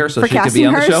casting her so she could be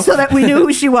on the show, so that we knew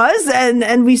who she was,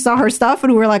 and we saw her stuff,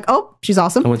 and we were like, oh, she's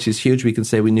awesome. And when she's huge, we can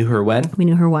say we knew her when. We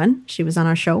knew her when she was on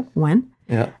our show when.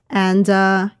 Yeah, and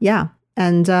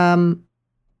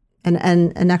and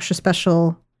an extra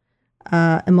special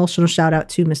emotional shout out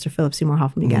to Mr. Philip Seymour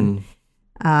Hoffman again.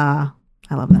 I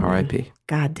love that. R.I.P.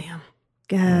 God damn.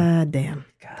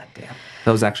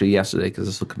 That was actually yesterday because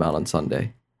this will come out on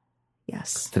Sunday.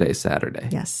 Yes. Today's Saturday.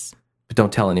 Yes. But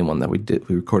don't tell anyone that we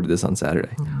recorded this on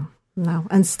Saturday. No.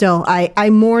 And still, I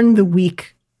mourn the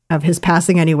week of his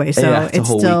passing anyway, so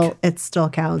it still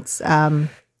counts. I'm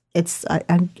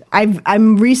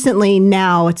recently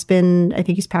now. It's been, I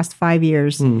think he's passed 5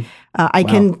 years. I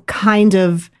can kind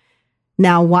of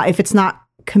now, if it's not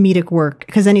comedic work,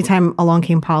 because anytime Along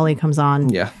Came Polly comes on,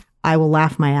 I will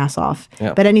laugh my ass off.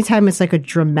 Yeah. But anytime it's like a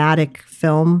dramatic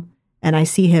film and I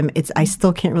see him, I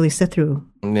still can't really sit through.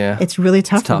 Yeah, it's really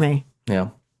tough for me. Yeah.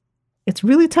 It's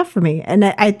really tough for me. And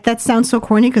that sounds so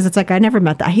corny because it's like, I never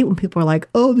met that. I hate when people are like,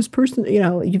 oh, this person,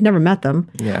 you've never met them.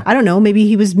 Yeah. I don't know. Maybe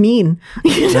he was mean,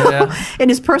 in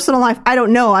his personal life. I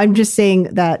don't know. I'm just saying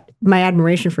that my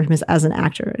admiration for him is as an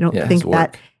actor. I don't think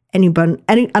that I don't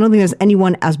think there's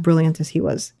anyone as brilliant as he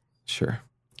was. Sure.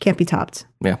 Can't be topped.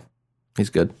 Yeah. He's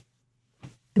good.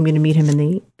 I'm going to meet him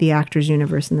in the actor's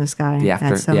universe in the sky. The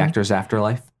actor's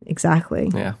afterlife.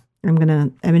 Exactly. Yeah. I'm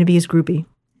going to be his groupie.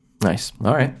 Nice.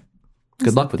 All right.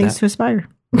 Good luck with things to aspire.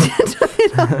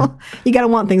 You got to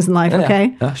want things in life,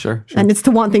 okay? Yeah, sure. And it's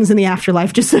to want things in the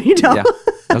afterlife, just so you know. Yeah.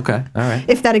 Okay. All right.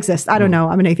 If that exists. I don't know.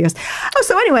 I'm an atheist. Oh,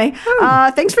 so anyway,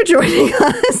 thanks for joining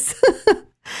us.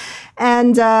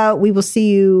 And we will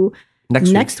see you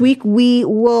next week. We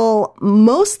will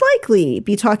most likely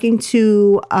be talking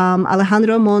to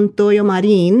Alejandro Montoya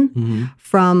Marin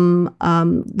from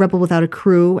Rebel Without a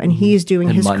Crew, and he's doing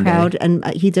his crowd, and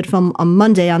he did film on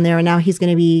Monday on there, and now he's going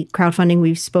to be crowdfunding.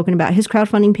 We've spoken about his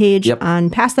crowdfunding page on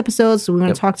past episodes, so we're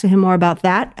going to talk to him more about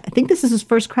that. I think this is his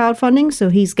first crowdfunding, so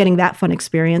he's getting that fun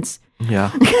experience.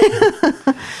 Yeah.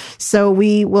 So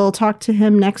we will talk to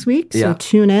him next week, so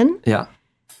tune in. Yeah.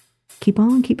 Keep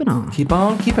on keeping on. Keep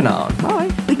on keeping on.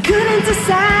 Bye. We couldn't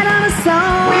decide on a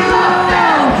song. We love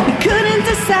them. We couldn't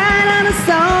decide on a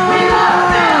song. We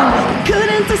love them. We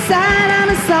couldn't decide on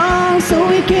a song, so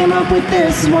we came up with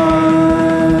this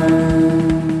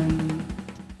one.